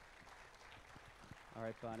 All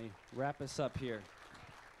right, Bonnie, wrap us up here.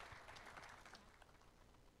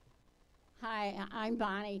 Hi, I'm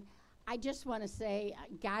Bonnie. I just want to say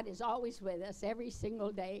God is always with us every single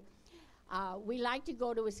day. We like to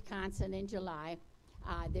go to Wisconsin in July.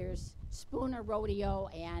 There's Spooner Rodeo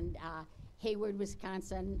and Hayward,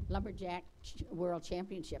 Wisconsin Lumberjack World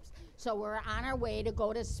Championships. So we're on our way to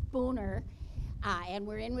go to Spooner, and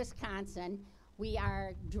we're in Wisconsin. We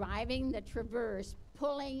are driving the Traverse,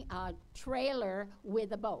 pulling a trailer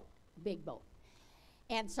with a boat, big boat.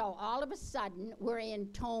 And so all of a sudden, we're in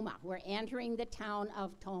Tomah. We're entering the town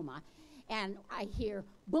of Tomah, and I hear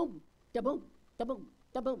boom, da boom, da boom,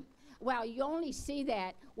 da boom. Well, you only see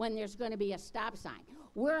that when there's going to be a stop sign.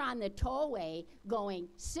 We're on the tollway going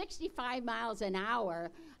 65 miles an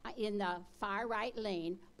hour in the far right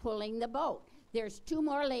lane, pulling the boat. There's 2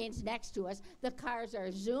 more lanes next to us. The cars are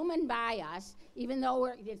zooming by us, even though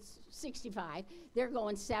it's 65. They're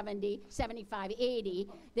going 70, 75, 80.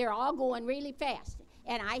 They're all going really fast.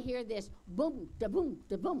 And I hear this boom, da boom,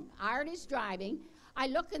 da boom. Art is driving. I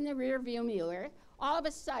look in the rear view mirror. All of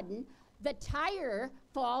a sudden, the tire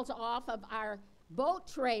falls off of our boat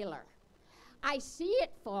trailer. I see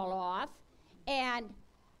it fall off, and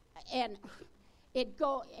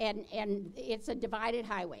it's a divided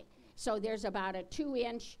highway. So there's about a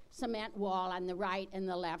 2-inch cement wall on the right and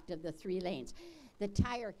the left of the 3 lanes. The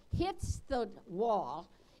tire hits the wall.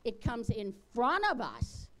 It comes in front of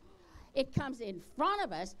us.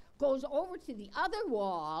 Goes over to the other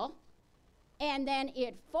wall, and then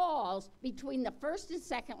it falls between the first and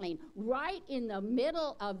second lane, right in the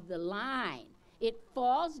middle of the line. It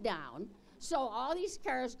falls down. So all these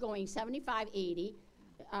cars going 75, 80,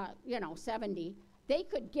 70, they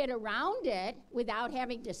could get around it without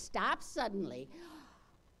having to stop suddenly.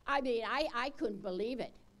 I mean, I couldn't believe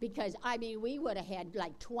it because, I mean, we would have had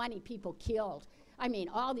like 20 people killed. I mean,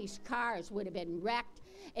 all these cars would have been wrecked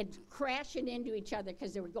and crashing into each other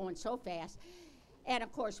because they were going so fast. And,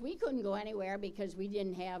 of course, we couldn't go anywhere because we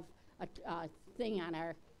didn't have a thing on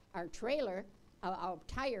our trailer, a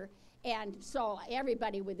tire. And so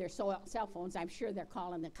everybody with their cell phones, I'm sure they're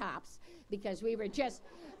calling the cops because we were just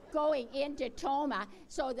going into Tomah.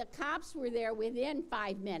 So the cops were there within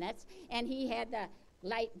 5 minutes, and he had the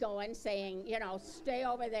light going saying, stay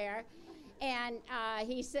over there. And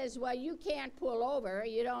he says, well, you can't pull over.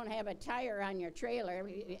 You don't have a tire on your trailer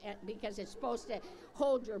because it's supposed to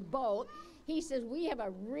hold your boat. He says, we have a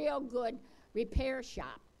real good repair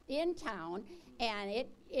shop in town, and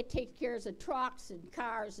it takes care of trucks and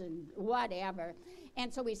cars and whatever.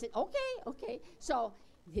 And so we said, okay. So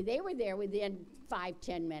they were there within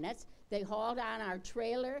 5-10 minutes. They hauled on our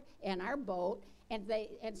trailer and our boat,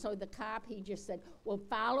 and so the cop, he just said, well,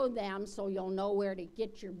 follow them so you'll know where to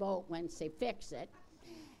get your boat once they fix it.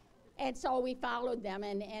 And so we followed them,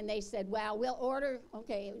 and they said, well, we'll order,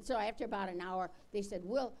 okay. So after about an hour, they said,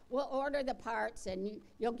 we'll order the parts, and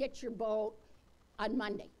you'll get your boat on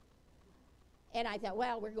Monday. And I thought,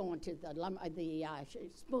 well, we're going to the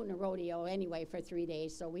Spooner Rodeo anyway for 3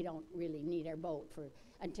 days, so we don't really need our boat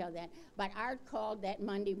until then. But Art called that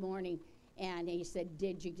Monday morning, and he said,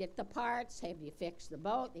 did you get the parts? Have you fixed the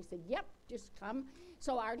boat? They said, yep, just come.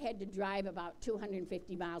 So Art had to drive about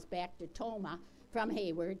 250 miles back to Tomah from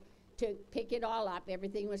Hayward to pick it all up.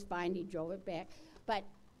 Everything was fine. He drove it back. But,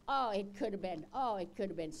 it could have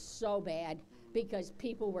been so bad because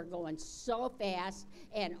people were going so fast.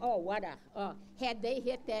 And, had they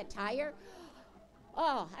hit that tire?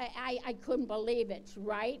 I couldn't believe it. It's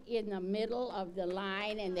right in the middle of the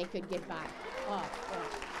line, and they could get by.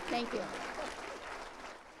 Thank you.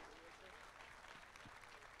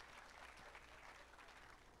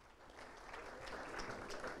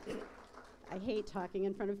 I hate talking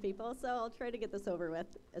in front of people, so I'll try to get this over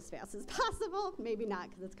with as fast as possible. Maybe not,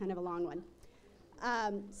 because it's kind of a long one.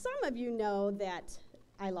 Some of you know that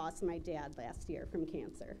I lost my dad last year from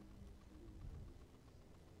cancer.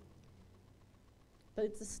 But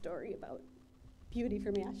it's a story about beauty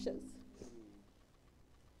from ashes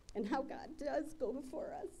and how God does go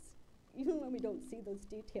before us, even when we don't see those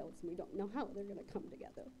details and we don't know how they're going to come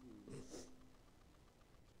together.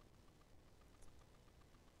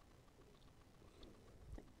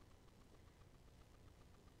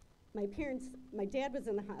 My dad was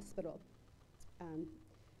in the hospital,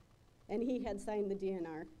 and he had signed the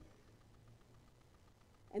DNR.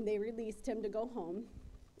 And they released him to go home,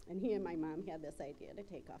 and he and my mom had this idea to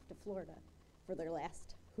take off to Florida for their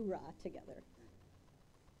last hurrah together.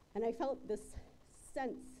 And I felt this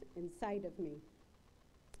sense inside of me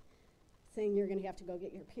saying, you're going to have to go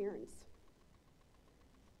get your parents.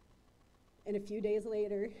 And a few days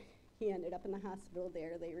later, he ended up in the hospital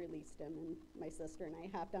there. They released him, and my sister and I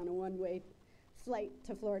hopped on a one-way flight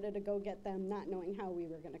to Florida to go get them, not knowing how we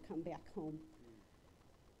were going to come back home.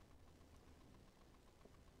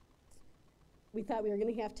 We thought we were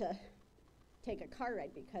going to have to take a car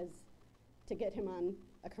ride because to get him on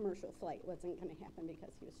a commercial flight wasn't going to happen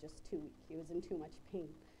because he was just too weak. He was in too much pain.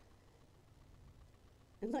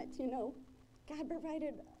 And let you know, God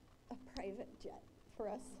provided a private jet for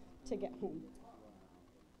us to get home.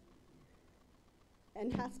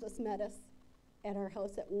 And hospice met us at our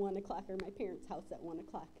house at 1 o'clock, or my parents' house at 1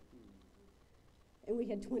 o'clock. And we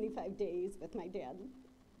had 25 days with my dad.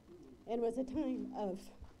 And it was a time of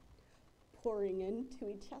pouring into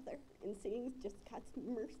each other and seeing just God's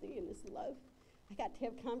mercy and his love. I got to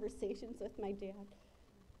have conversations with my dad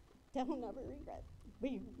that I'll never regret.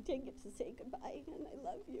 We did get to say goodbye, and I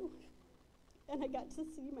love you. And I got to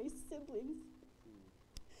see my siblings.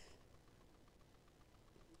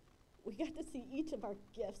 We got to see each of our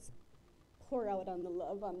gifts pour out on the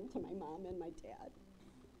love to my mom and my dad.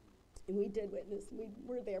 And we did witness. We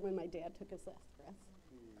were there when my dad took his last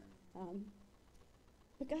breath.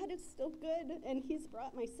 But God is still good, and he's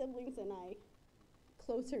brought my siblings and I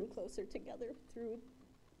closer and closer together through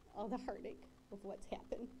all the heartache of what's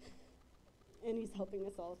happened. And he's helping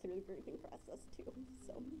us all through the grieving process too.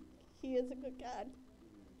 So he is a good God,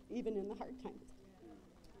 even in the hard times.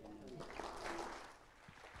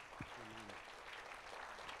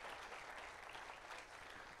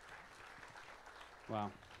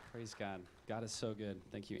 Wow. Praise God. God is so good.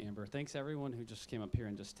 Thank you, Amber. Thanks, everyone who just came up here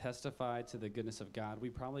and just testified to the goodness of God. We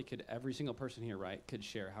probably could, every single person here, right, could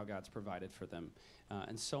share how God's provided for them.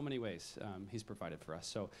 In so many ways, he's provided for us.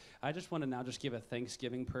 So I just want to now just give a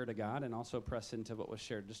thanksgiving prayer to God and also press into what was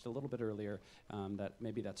shared just a little bit earlier, that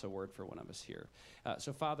maybe that's a word for one of us here.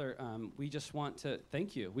 So, Father, we just want to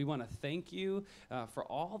thank you. We want to thank you for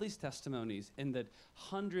all these testimonies and the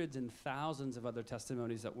hundreds and thousands of other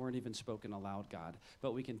testimonies that weren't even spoken aloud, God,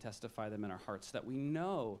 but we can testify them in our hearts, that we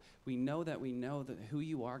know that who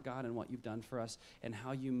you are, God, and what you've done for us, and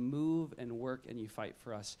how you move and work and you fight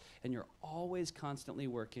for us, and you're always constantly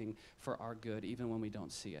working for our good, even when we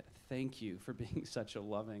don't see it. Thank you for being such a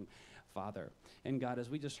loving Father. And God, as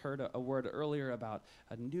we just heard a word earlier about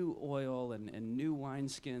a new oil and new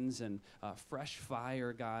wineskins and fresh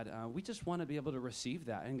fire, God, we just want to be able to receive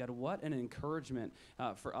that. And God, what an encouragement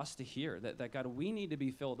for us to hear that, God, we need to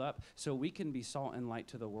be filled up so we can be salt and light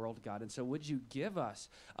to the world, God. And so would you give us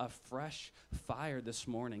a fresh fire this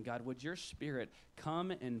morning? God, would your Spirit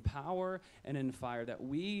come in power and in fire, that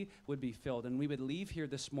we would be filled and we would leave here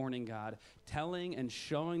this morning, God, telling and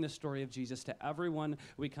showing the story of Jesus to everyone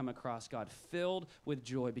we come across, God, filled with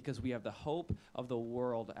joy because we have the hope of the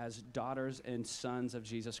world as daughters and sons of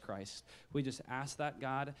Jesus Christ. We just ask that,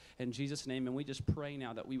 God, in Jesus' name, and we just pray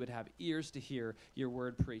now that we would have ears to hear your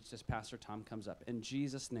word preached as Pastor Tom comes up. In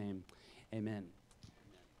Jesus' name, amen.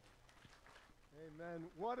 Amen.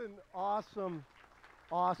 What an awesome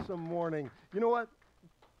morning. You know what?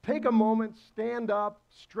 Take a moment, stand up,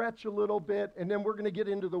 stretch a little bit, and then we're going to get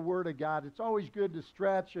into the Word of God. It's always good to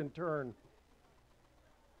stretch and turn.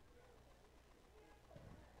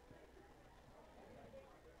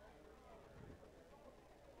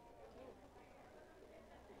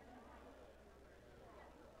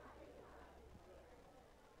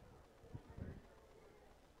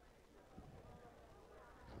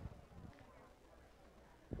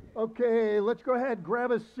 Okay, let's go ahead,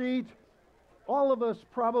 grab a seat. All of us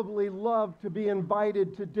probably love to be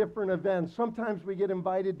invited to different events. Sometimes we get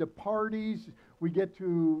invited to parties. We get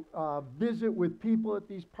to visit with people at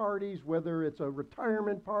these parties, whether it's a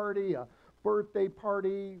retirement party, a birthday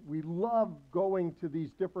party. We love going to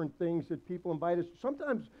these different things that people invite us.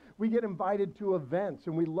 Sometimes we get invited to events,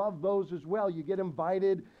 and we love those as well. You get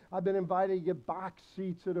invited. I've been invited to get box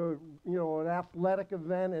seats at an athletic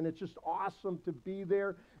event, and it's just awesome to be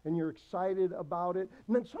there, and you're excited about it.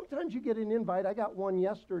 And then sometimes you get an invite. I got one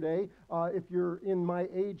yesterday. If you're in my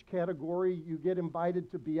age category, you get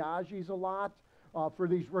invited to Biaggi's a lot for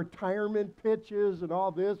these retirement pitches and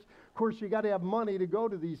all this. Of course, you got to have money to go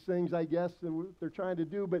to these things, I guess, that they're trying to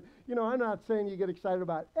do. But, I'm not saying you get excited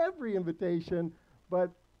about every invitation,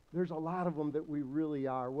 but there's a lot of them that we really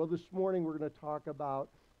are. Well, this morning we're going to talk about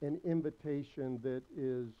an invitation that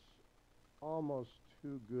is almost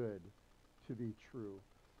too good to be true.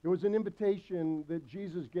 It was an invitation that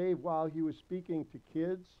Jesus gave while he was speaking to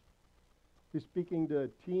kids. He was speaking to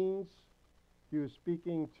teens. He was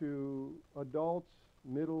speaking to adults,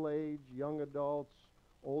 middle-aged, young adults,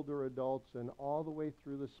 older adults, and all the way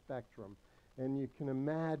through the spectrum. And you can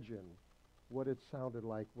imagine what it sounded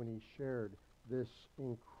like when he shared this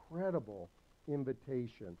incredible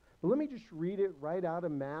invitation. But let me just read it right out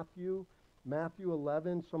of Matthew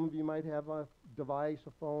 11. Some of you might have a device,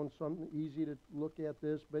 a phone, something easy to look at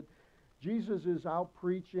this. But Jesus is out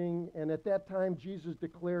preaching, and at that time Jesus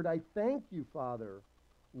declared, "I thank you, Father,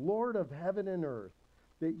 Lord of heaven and earth,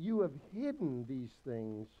 that you have hidden these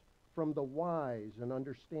things from the wise and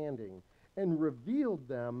understanding and revealed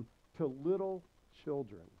them to little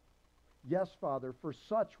children. Yes, Father, for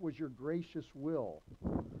such was your gracious will.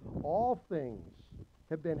 All things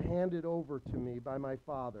have been handed over to me by my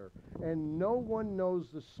Father, and no one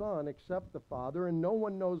knows the Son except the Father, and no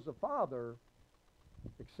one knows the Father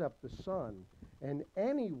except the Son, and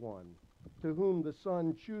anyone to whom the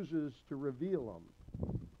Son chooses to reveal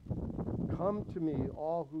them. Come to me,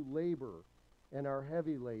 all who labor and are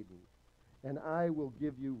heavy laden, and I will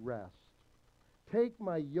give you rest. Take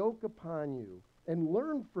my yoke upon you and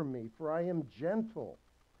learn from me, for I am gentle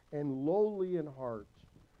and lowly in heart,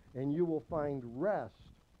 and you will find rest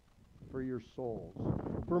for your souls.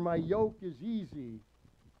 For my yoke is easy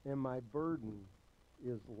and my burden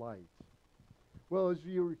is light. Well, as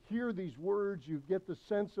you hear these words, you get the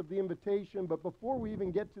sense of the invitation, but before we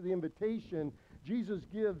even get to the invitation, Jesus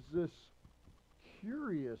gives this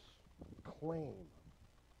curious claim.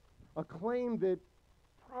 A claim that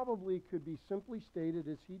probably could be simply stated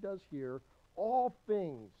as he does here: all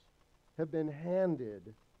things have been handed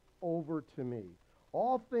over to me.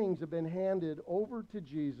 All things have been handed over to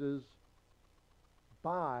Jesus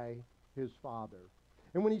by his Father.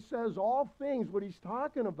 And when he says all things, what he's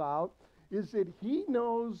talking about is that he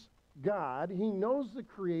knows God, he knows the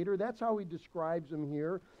Creator. That's how he describes him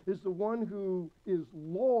here, is the one who is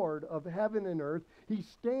Lord of heaven and earth. He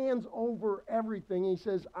stands over everything. He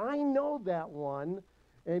says, I know that one,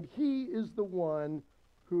 and he is the one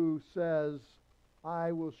who says,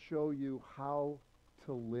 I will show you how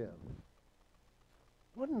to live.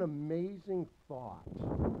 What an amazing thought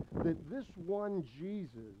that this one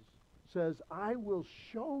Jesus says, I will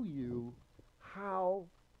show you how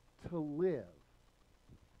to live.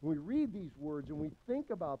 When we read these words and we think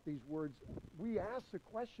about these words, we ask the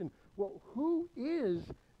question, well, who is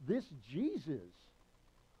this Jesus?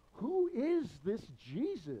 Who is this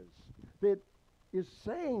Jesus that is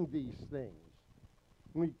saying these things?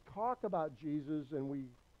 When we talk about Jesus and we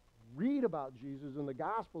read about Jesus in the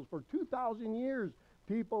Gospels, for 2,000 years,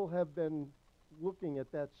 people have been looking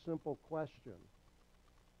at that simple question.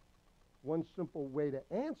 One simple way to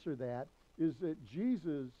answer that is that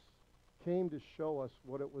Jesus came to show us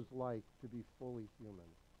what it was like to be fully human.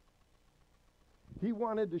 He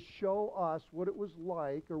wanted to show us what it was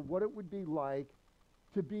like, or what it would be like,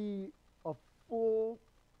 to be a full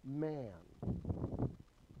man.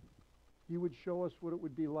 He would show us what it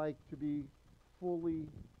would be like to be fully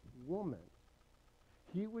woman.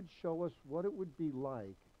 He would show us what it would be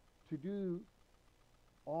like to do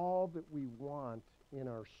all that we want in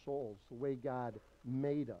our souls, the way God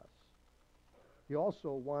made us. He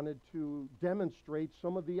also wanted to demonstrate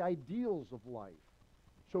some of the ideals of life.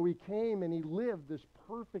 So he came and he lived this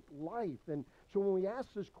perfect life. And so when we ask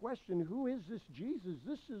this question, who is this Jesus?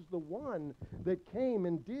 This is the one that came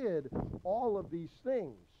and did all of these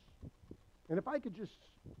things. And if I could just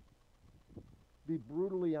be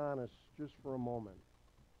brutally honest just for a moment.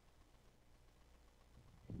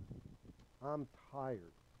 I'm tired.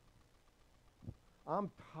 I'm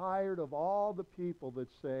tired of all the people that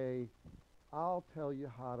say, I'll tell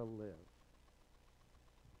you how to live.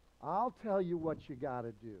 I'll tell you what you got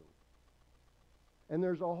to do. And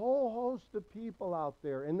there's a whole host of people out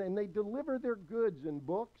there, and they deliver their goods in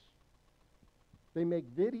books. They make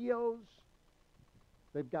videos.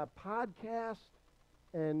 They've got podcasts,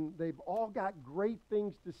 and they've all got great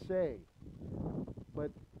things to say.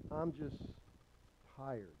 But I'm just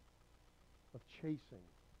tired of chasing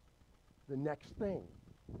the next thing.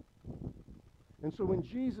 And so when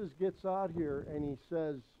Jesus gets out here and he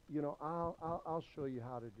says, you know, I'll show you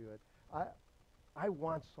how to do it, I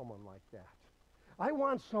want someone like that. I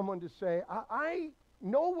want someone to say, I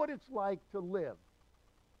know what it's like to live.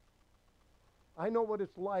 I know what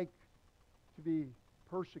it's like to be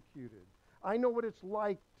persecuted. I know what it's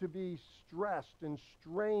like to be stressed and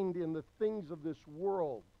strained in the things of this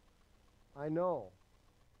world. I know.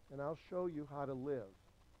 And I'll show you how to live.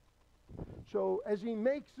 So as he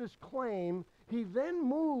makes this claim, he then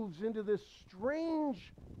moves into this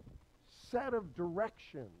strange set of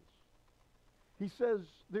directions. He says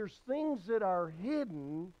there's things that are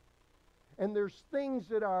hidden and there's things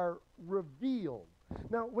that are revealed.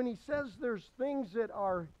 Now, when he says there's things that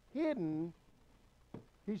are hidden,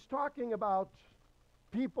 he's talking about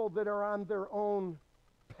people that are on their own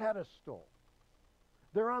pedestal.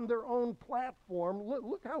 They're on their own platform.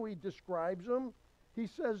 Look how he describes them. He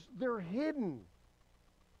says they're hidden.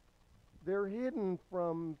 They're hidden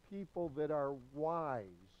from people that are wise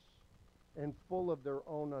and full of their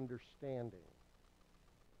own understanding.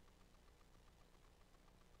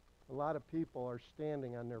 A lot of people are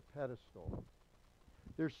standing on their pedestal.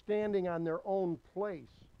 They're standing on their own place.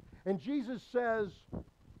 And Jesus says,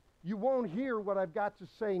 you won't hear what I've got to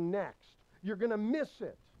say next. You're going to miss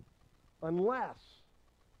it unless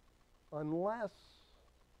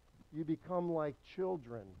you become like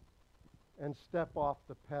children and step off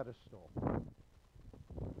the pedestal.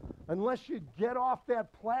 Unless you get off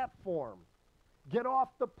that platform, get off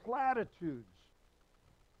the platitudes,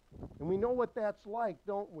 And we know what that's like,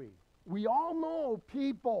 don't we? We all know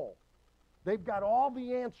people. They've got all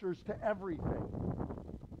the answers to everything.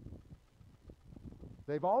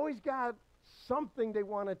 They've always got something they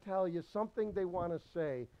want to tell you, something they want to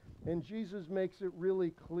say. And Jesus makes it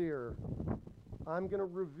really clear. I'm going to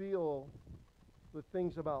reveal the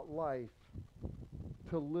things about life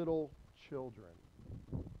to little children.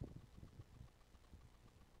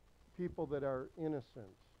 People that are innocent.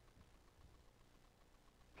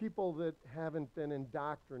 People that haven't been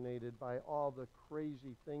indoctrinated by all the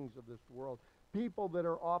crazy things of this world. People that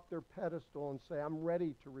are off their pedestal and say, I'm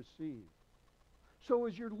ready to receive. So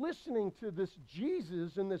as you're listening to this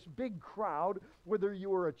Jesus in this big crowd, whether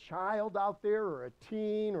you are a child out there or a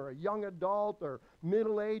teen or a young adult or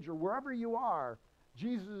middle age or wherever you are,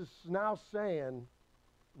 Jesus is now saying,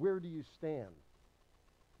 where do you stand?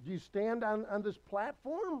 Do you stand on this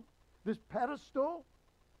platform, this pedestal?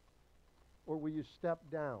 Or will you step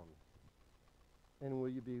down? And will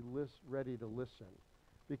you be ready to listen?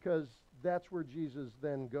 Because that's where Jesus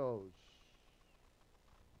then goes.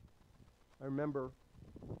 I remember,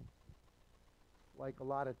 like a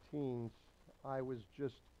lot of teens, I was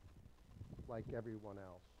just like everyone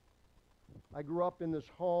else. I grew up in this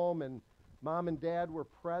home, and Mom and Dad were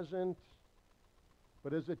present.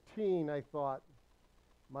 But as a teen, I thought,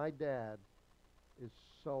 my dad is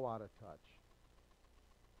so out of touch.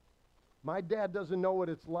 My dad doesn't know what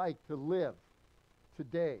it's like to live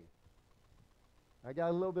today. I got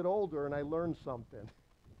a little bit older, and I learned something.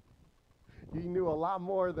 He knew a lot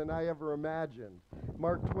more than I ever imagined.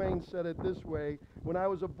 Mark Twain said it this way, when I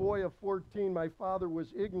was a boy of 14, my father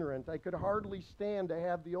was ignorant. I could hardly stand to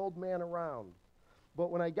have the old man around.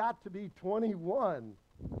 But when I got to be 21,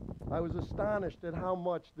 I was astonished at how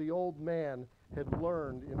much the old man had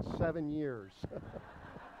learned in 7 years.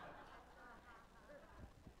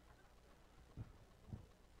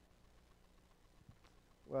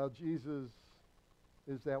 Well, Jesus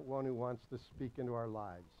is that one who wants to speak into our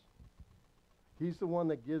lives. He's the one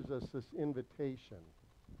that gives us this invitation.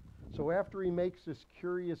 So after he makes this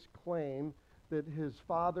curious claim that his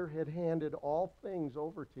Father had handed all things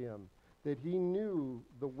over to him, that he knew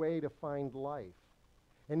the way to find life,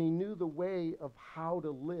 and he knew the way of how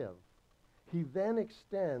to live, he then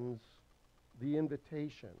extends the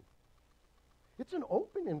invitation. It's an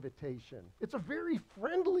open invitation. It's a very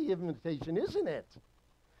friendly invitation, isn't it?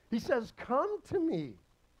 He says, come to me.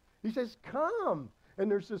 He says, come. And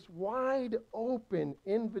there's this wide open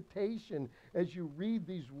invitation as you read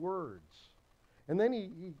these words. And then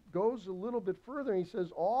he goes a little bit further and he says,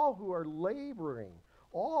 all who are laboring,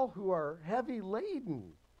 all who are heavy laden.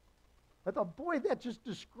 I thought, boy, that just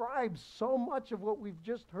describes so much of what we've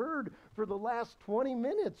just heard for the last 20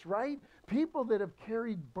 minutes, right? People that have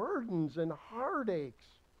carried burdens and heartaches.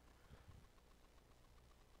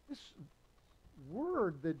 This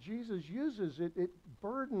word that Jesus uses, it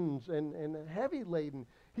burdens and heavy laden.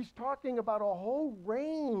 He's talking about a whole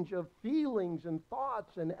range of feelings and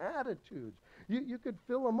thoughts and attitudes. You could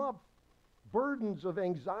fill them up. Burdens of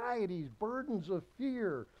anxieties, burdens of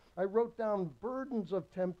fear. I wrote down burdens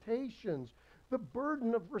of temptations, the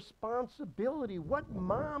burden of responsibility. What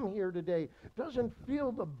mom here today doesn't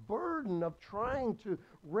feel the burden of trying to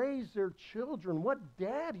raise their children? What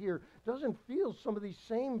dad here doesn't feel some of these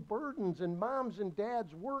same burdens, and moms and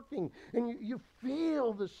dads working, and you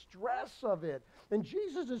feel the stress of it? And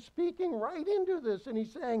Jesus is speaking right into this, and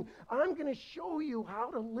he's saying, I'm going to show you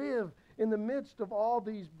how to live in the midst of all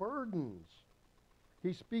these burdens.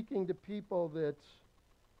 He's speaking to people that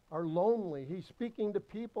are lonely. He's speaking to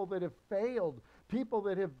people that have failed, people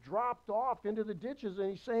that have dropped off into the ditches, and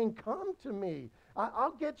he's saying, come to me.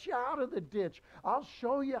 I'll get you out of the ditch. I'll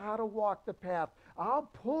show you how to walk the path. I'll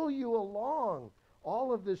pull you along.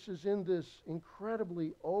 All of this is in this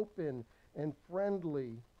incredibly open and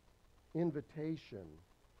friendly invitation.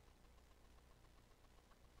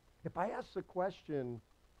 If I ask the question,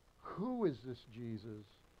 who is this Jesus?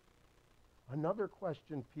 Another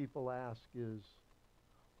question people ask is,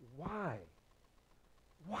 why?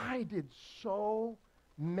 Why did so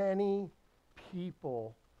many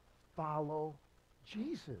people follow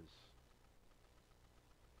Jesus?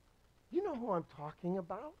 You know who I'm talking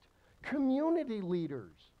about? Community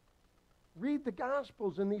leaders. Read the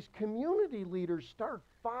Gospels, and these community leaders start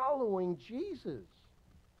following Jesus.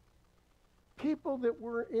 People that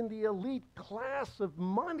were in the elite class of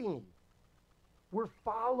money were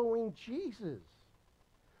following Jesus.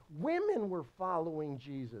 Women were following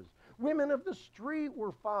Jesus. Women of the street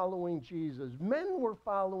were following Jesus. Men were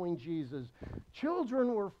following Jesus.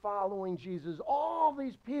 Children were following Jesus. All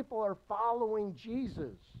these people are following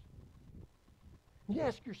Jesus. You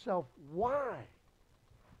ask yourself, why?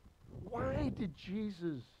 Why did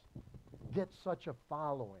Jesus get such a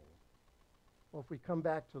following? Well, if we come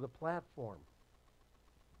back to the platform,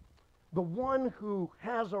 the one who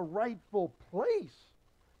has a rightful place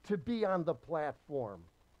to be on the platform,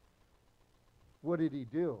 what did he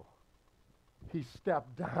do? He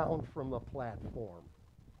stepped down from the platform.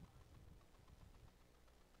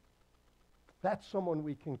 That's someone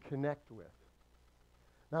we can connect with.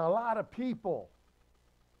 Now, a lot of people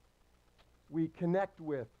we connect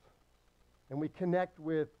with, and we connect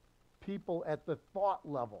with people at the thought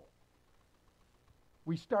level.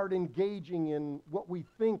 We start engaging in what we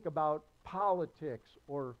think about politics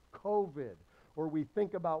or COVID, or we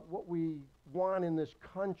think about what we want in this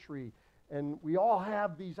country, and we all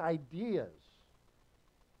have these ideas.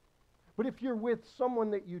 But if you're with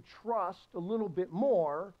someone that you trust a little bit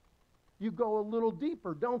more, you go a little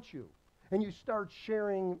deeper, don't you? And you start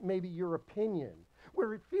sharing maybe your opinion,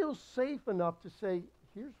 where it feels safe enough to say,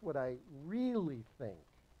 here's what I really think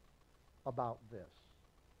about this.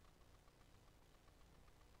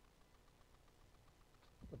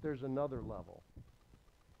 But there's another level.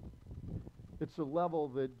 It's a level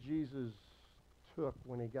that Jesus took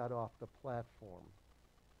when he got off the platform.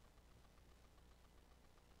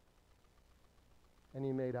 And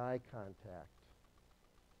he made eye contact.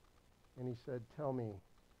 And he said, tell me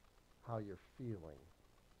how you're feeling.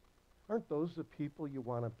 Aren't those the people you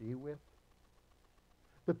want to be with?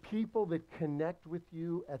 The people that connect with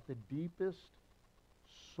you at the deepest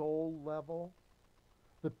soul level?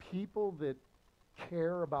 The people that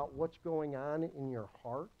care about what's going on in your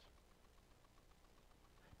heart?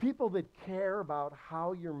 People that care about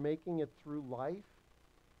how you're making it through life?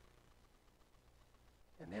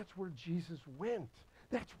 And that's where Jesus went.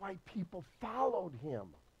 That's why people followed him.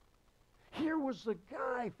 Here was the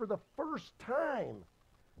guy for the first time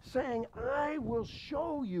saying, I will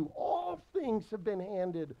show you. All things have been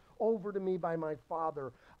handed over to me by my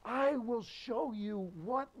Father. I will show you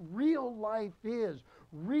what real life is.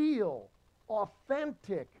 Real,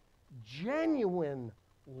 authentic, genuine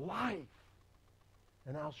life.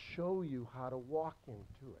 And I'll show you how to walk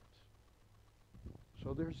into it.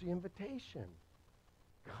 So there's the invitation.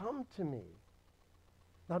 Come to me.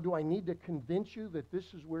 Now, do I need to convince you that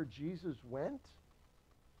this is where Jesus went?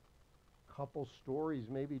 A couple stories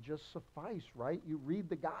maybe just suffice, right? You read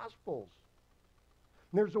the Gospels.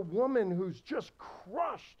 There's a woman who's just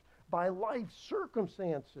crushed by life's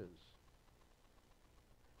circumstances.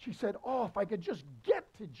 She said, oh, if I could just get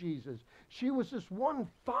to Jesus. She was this one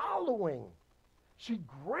following. She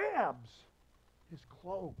grabs his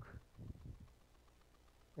cloak.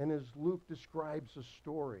 And as Luke describes the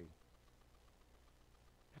story,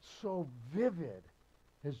 it's so vivid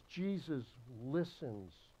as Jesus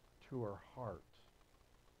listens to her heart.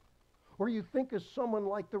 Or you think of someone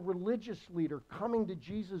like the religious leader coming to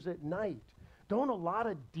Jesus at night. Don't a lot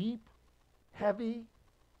of deep, heavy,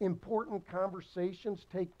 important conversations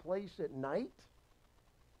take place at night?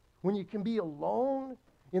 When you can be alone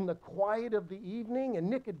in the quiet of the evening, and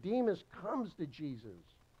Nicodemus comes to Jesus.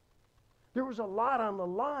 There was a lot on the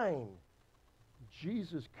line.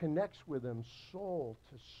 Jesus connects with him soul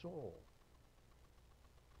to soul.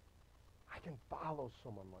 I can follow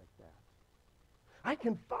someone like that. I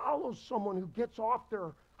can follow someone who gets off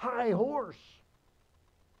their high horse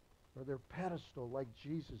or their pedestal like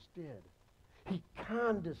Jesus did. He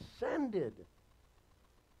condescended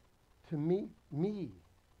to meet me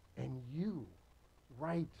and you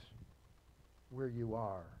right where you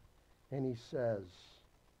are. And he says,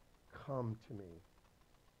 come to me.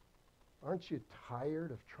 Aren't you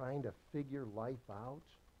tired of trying to figure life out?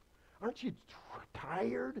 Aren't you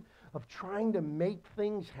tired of trying to make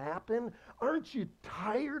things happen? Aren't you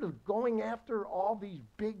tired of going after all these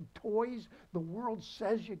big toys the world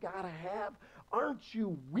says you gotta have? Aren't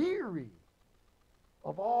you weary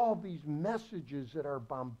of all these messages that are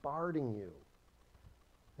bombarding you?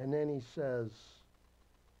 And then he says,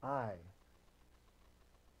 I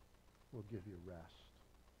will give you rest.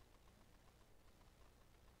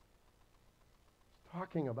 He's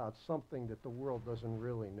talking about something that the world doesn't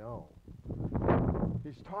really know.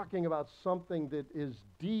 He's talking about something that is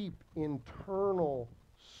deep internal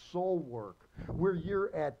soul work, where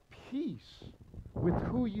you're at peace with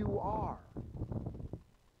who you are.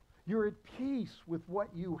 You're at peace with what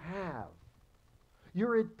you have.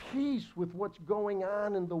 You're at peace with what's going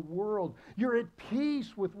on in the world. You're at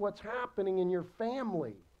peace with what's happening in your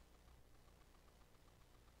family.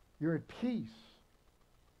 You're at peace.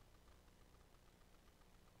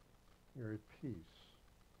 You're at peace.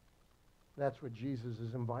 That's what Jesus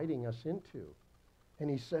is inviting us into. And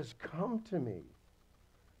he says, come to me.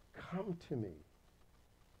 Come to me.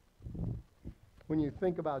 When you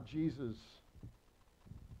think about Jesus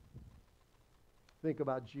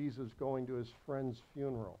going to his friend's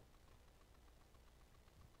funeral.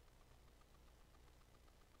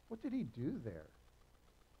 What did he do there?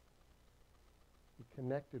 He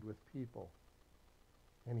connected with people,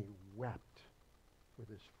 and he wept with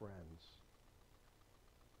his friends.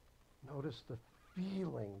 Notice the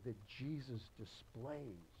feeling that Jesus displays.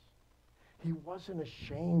 He wasn't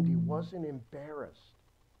ashamed. He wasn't embarrassed.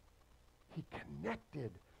 He connected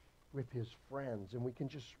with his friends, and we can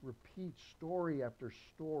just repeat story after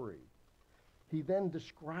story. He then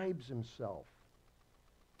describes himself.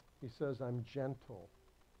 He says, I'm gentle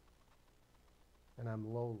and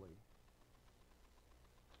I'm lowly.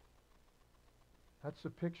 That's a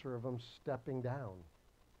picture of him stepping down.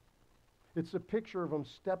 It's a picture of him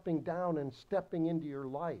stepping down and stepping into your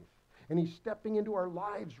life. And he's stepping into our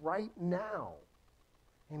lives right now.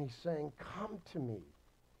 And he's saying, come to me.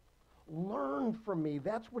 Learn from me.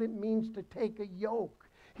 That's what it means to take a yoke.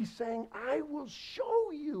 He's saying, I will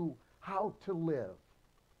show you how to live.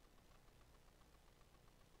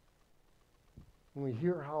 And we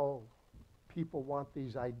hear how people want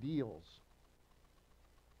these ideals.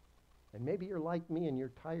 And maybe you're like me and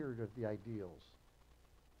you're tired of the ideals.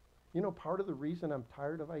 You know, part of the reason I'm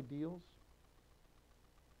tired of ideals,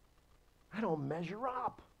 I don't measure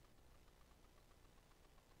up.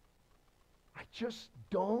 I just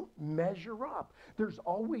don't measure up. There's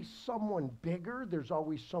always someone bigger. There's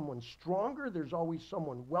always someone stronger. There's always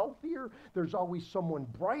someone wealthier. There's always someone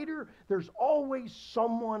brighter. There's always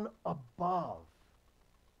someone above.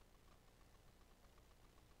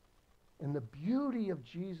 And the beauty of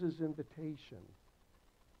Jesus' invitation,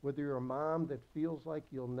 whether you're a mom that feels like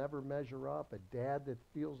you'll never measure up, a dad that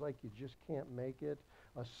feels like you just can't make it,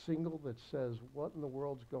 a single that says, what in the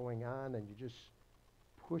world's going on, and you just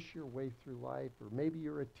push your way through life, or maybe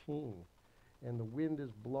you're a teen and the wind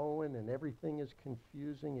is blowing and everything is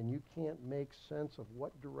confusing and you can't make sense of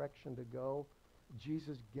what direction to go.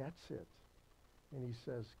 Jesus gets it. And he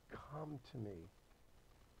says, come to me.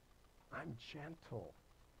 I'm gentle.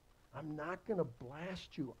 I'm not going to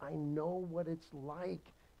blast you. I know what it's like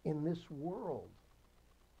in this world.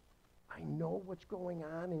 I know what's going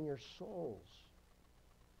on in your souls.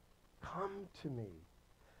 Come to me.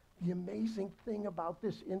 The amazing thing about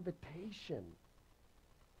this invitation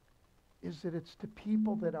is that it's to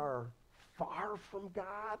people that are far from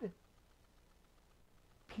God,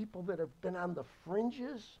 people that have been on the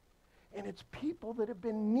fringes, and it's people that have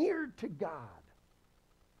been near to God,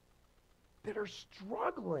 that are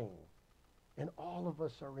struggling. And all of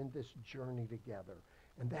us are in this journey together.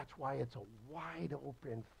 And that's why it's a wide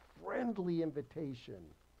open, friendly invitation.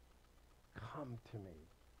 Come to me.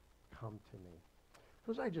 Come to me.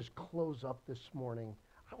 So as I just close up this morning,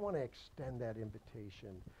 I want to extend that invitation.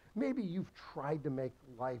 Maybe you've tried to make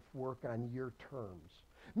life work on your terms.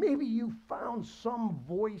 Maybe you found some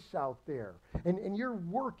voice out there, and you're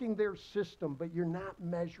working their system, but you're not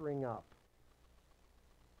measuring up.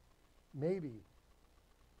 Maybe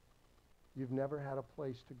you've never had a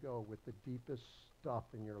place to go with the deepest stuff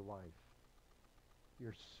in your life.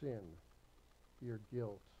 Your sin, your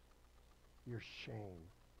guilt, your shame.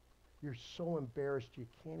 You're so embarrassed you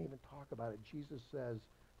can't even talk about it. Jesus says,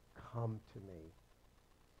 come to me.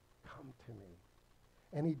 Come to me.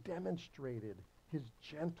 And he demonstrated his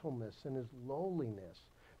gentleness and his lowliness,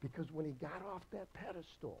 because when he got off that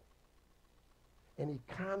pedestal and he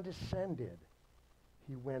condescended,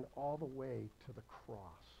 he went all the way to the cross.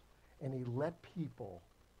 And he let people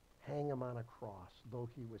hang him on a cross, though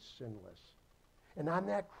he was sinless. And on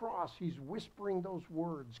that cross, he's whispering those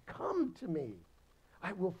words, come to me.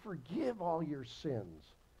 I will forgive all your sins.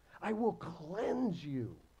 I will cleanse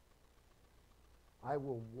you. I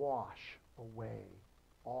will wash away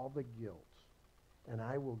all the guilt. And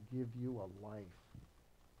I will give you a life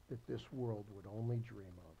that this world would only dream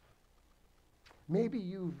of. Maybe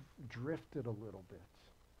you've drifted a little bit.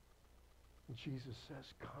 And Jesus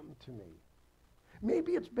says, come to me.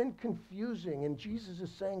 Maybe it's been confusing, and Jesus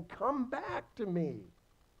is saying, come back to me.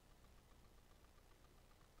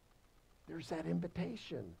 There's that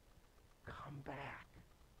invitation. Come back.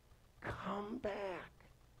 Come back.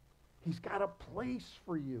 He's got a place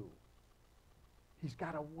for you. He's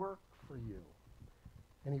got a work for you.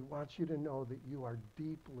 And he wants you to know that you are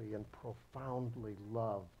deeply and profoundly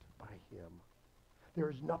loved by him. There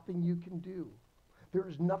is nothing you can do. There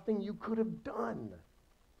is nothing you could have done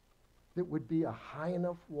that would be a high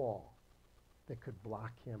enough wall that could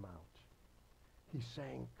block him out. He's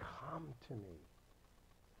saying, come to me.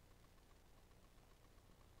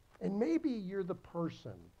 And maybe you're the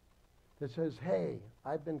person that says, hey,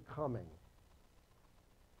 I've been coming.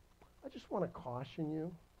 I just want to caution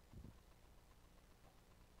you.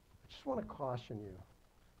 I just want to caution you.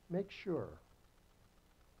 Make sure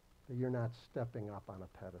that you're not stepping up on a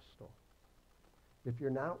pedestal. If you're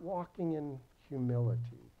not walking in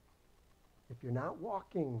humility, if you're not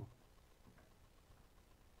walking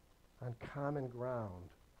on common ground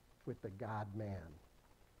with the God-man,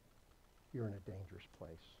 you're in a dangerous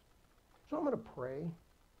place. So I'm going to pray.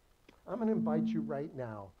 I'm going to invite you right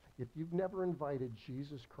now. If you've never invited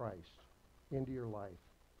Jesus Christ into your life,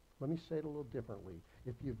 let me say it a little differently.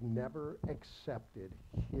 If you've never accepted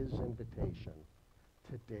his invitation,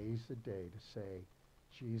 today's the day to say,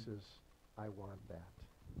 Jesus, I want that.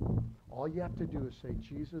 All you have to do is say,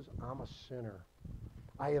 Jesus, I'm a sinner.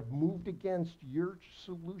 I have moved against your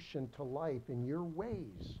solution to life and your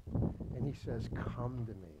ways. And he says, come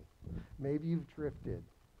to me. Maybe you've drifted.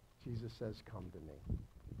 Jesus says, come to me.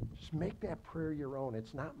 Just make that prayer your own.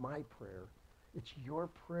 It's not my prayer. It's your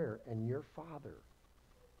prayer, and your Father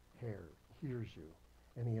hears you,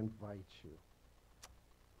 and he invites you.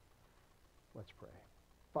 Let's pray.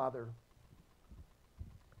 Father,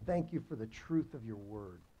 thank you for the truth of your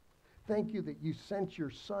word. Thank you that you sent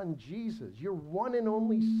your Son, Jesus, your one and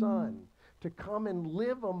only Son, to come and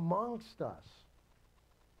live amongst us.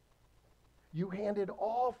 You handed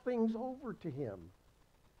all things over to him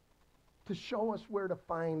to show us where to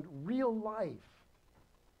find real life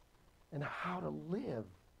and how to live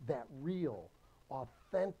that real,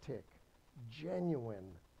 authentic, genuine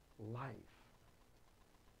life.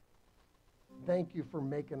 Thank you for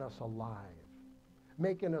making us alive,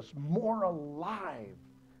 making us more alive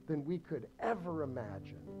than we could ever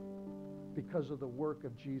imagine because of the work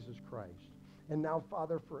of Jesus Christ. And now,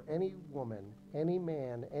 Father, for any woman, any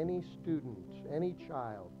man, any student, any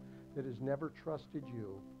child that has never trusted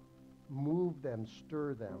you, move them,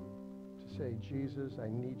 stir them to say, Jesus, I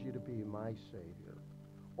need you to be my Savior.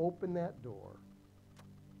 Open that door.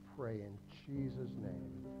 Pray in Jesus'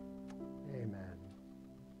 name. Amen.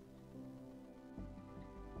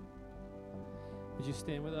 Would you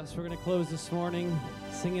stand with us? We're going to close this morning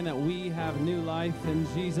singing that we have new life in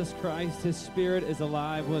Jesus Christ. His Spirit is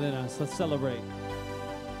alive within us. Let's celebrate.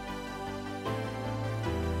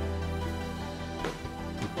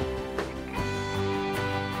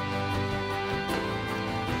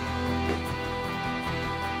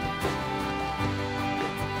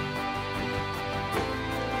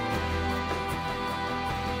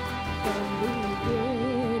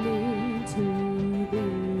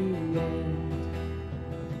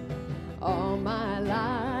 All my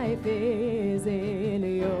life is in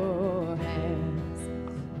your hands.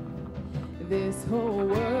 This whole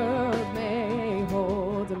world may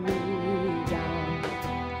hold me down,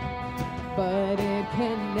 but it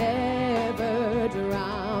can never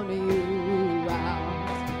drown you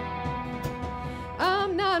out.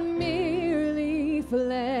 I'm not merely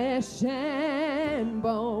flesh and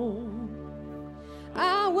bone.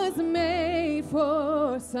 I was made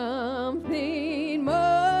for something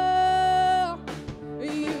more.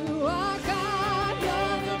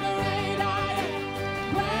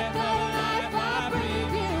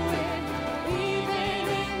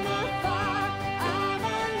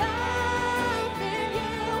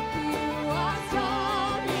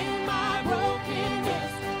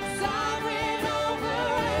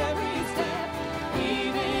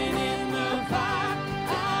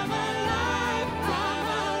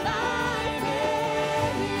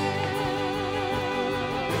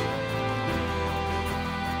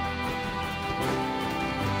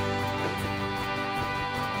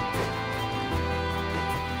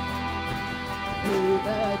 Through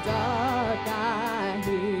the dark I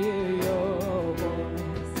hear your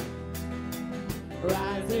voice.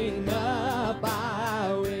 Rising up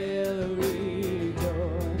I will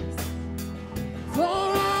rejoice. For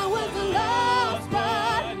I was lost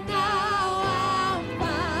but now I'm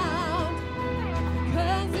found.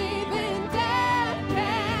 'Cause even death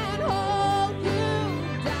can't hold you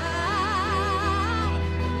down.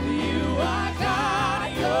 You are God,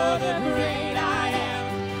 you're the great I am.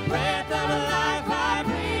 Breath of life.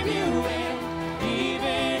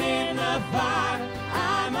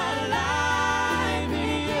 I'm alive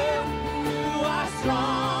in you. You are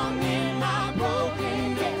strong in my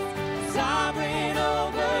brokenness, sovereign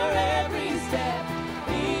over every step.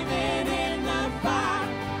 Even in the fire,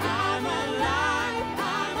 I'm alive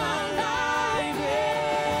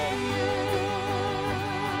in you.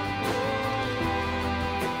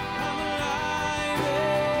 I'm alive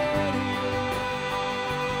in you.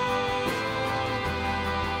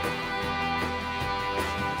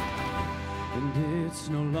 And it's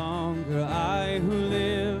no longer I who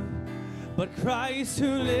live, but Christ who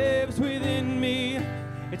lives within me.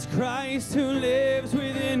 It's Christ who lives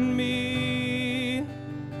within me.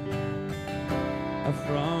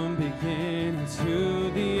 From beginning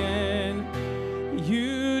to the end,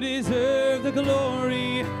 you deserve the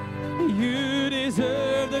glory. You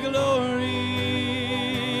deserve the glory.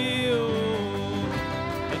 Oh,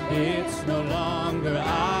 it's no longer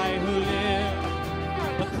I who live,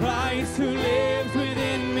 but Christ who lives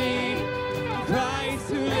within me. Christ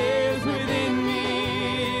who lives within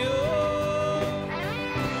me.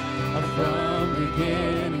 Oh, from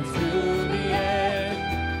beginning to the end,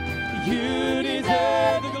 you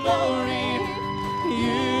deserve the glory.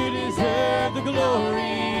 You deserve the glory.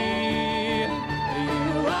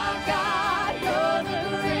 You are God, you're the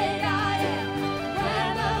great I am.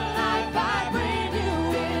 Breath of life, I breathe you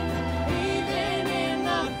in. Even in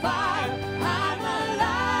the fire, I'm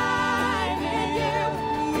alive in you.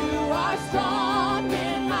 You are strong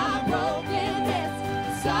in my brokenness,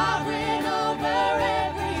 sovereign over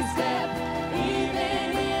every step. Even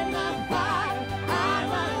in the fire,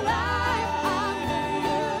 I'm alive in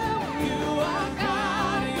you. You are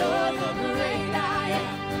God, you're the great I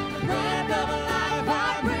am. Breath of life,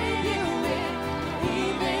 I breathe you in.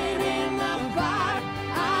 Even in the fire,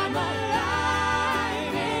 I'm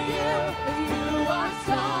alive in you. You are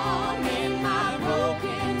strong in my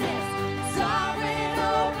brokenness, sovereign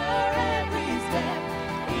over every step.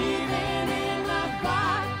 Even in the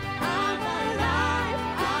fire, I'm alive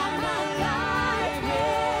in you.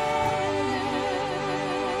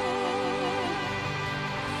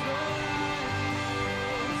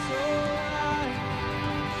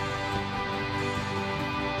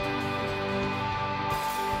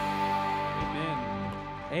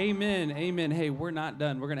 Amen. Amen. Hey, we're not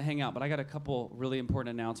done. We're going to hang out, but I got a couple really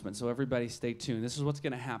important announcements, so everybody stay tuned. This is what's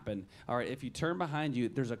going to happen. All right, if you turn behind you,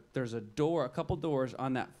 there's a door, a couple doors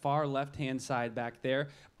on that far left-hand side back there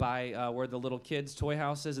by where the little kids' toy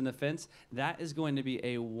house is in the fence. That is going to be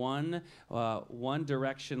a one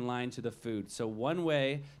direction line to the food. So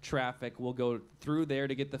one-way traffic will go through there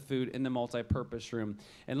to get the food in the multi-purpose room.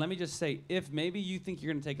 And let me just say, if maybe you think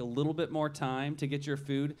you're going to take a little bit more time to get your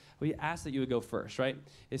food, we ask that you would go first, right?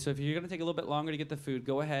 And so if you're going to take a little bit longer to get the food,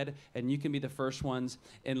 go ahead and you can be the first ones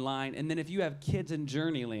in line. And then if you have kids in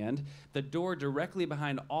Journeyland, the door directly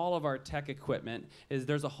behind all of our tech equipment is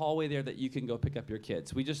there's a hallway there that you can go pick up your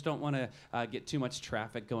kids. We just don't want to get too much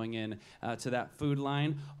traffic going in to that food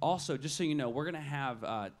line. Also, just so you know, we're going to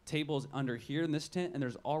have tables under here in this tent, and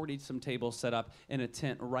there's already some tables set up in a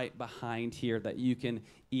tent right behind here that you can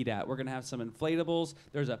eat at. We're going to have some inflatables.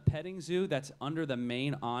 There's a petting zoo that's under the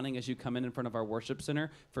main awning as you come in front of our worship center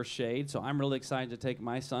for shade. So I'm really excited to take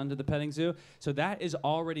my son to the petting zoo. So that is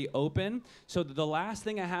already open. So the last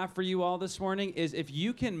thing I have for you all this morning is if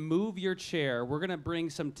you can move your chair, we're going to bring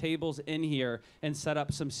some tables in here and set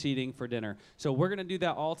up some seating for dinner. So we're going to do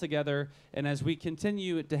that all together. And as we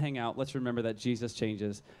continue to hang out, let's remember that Jesus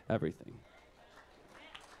changes everything.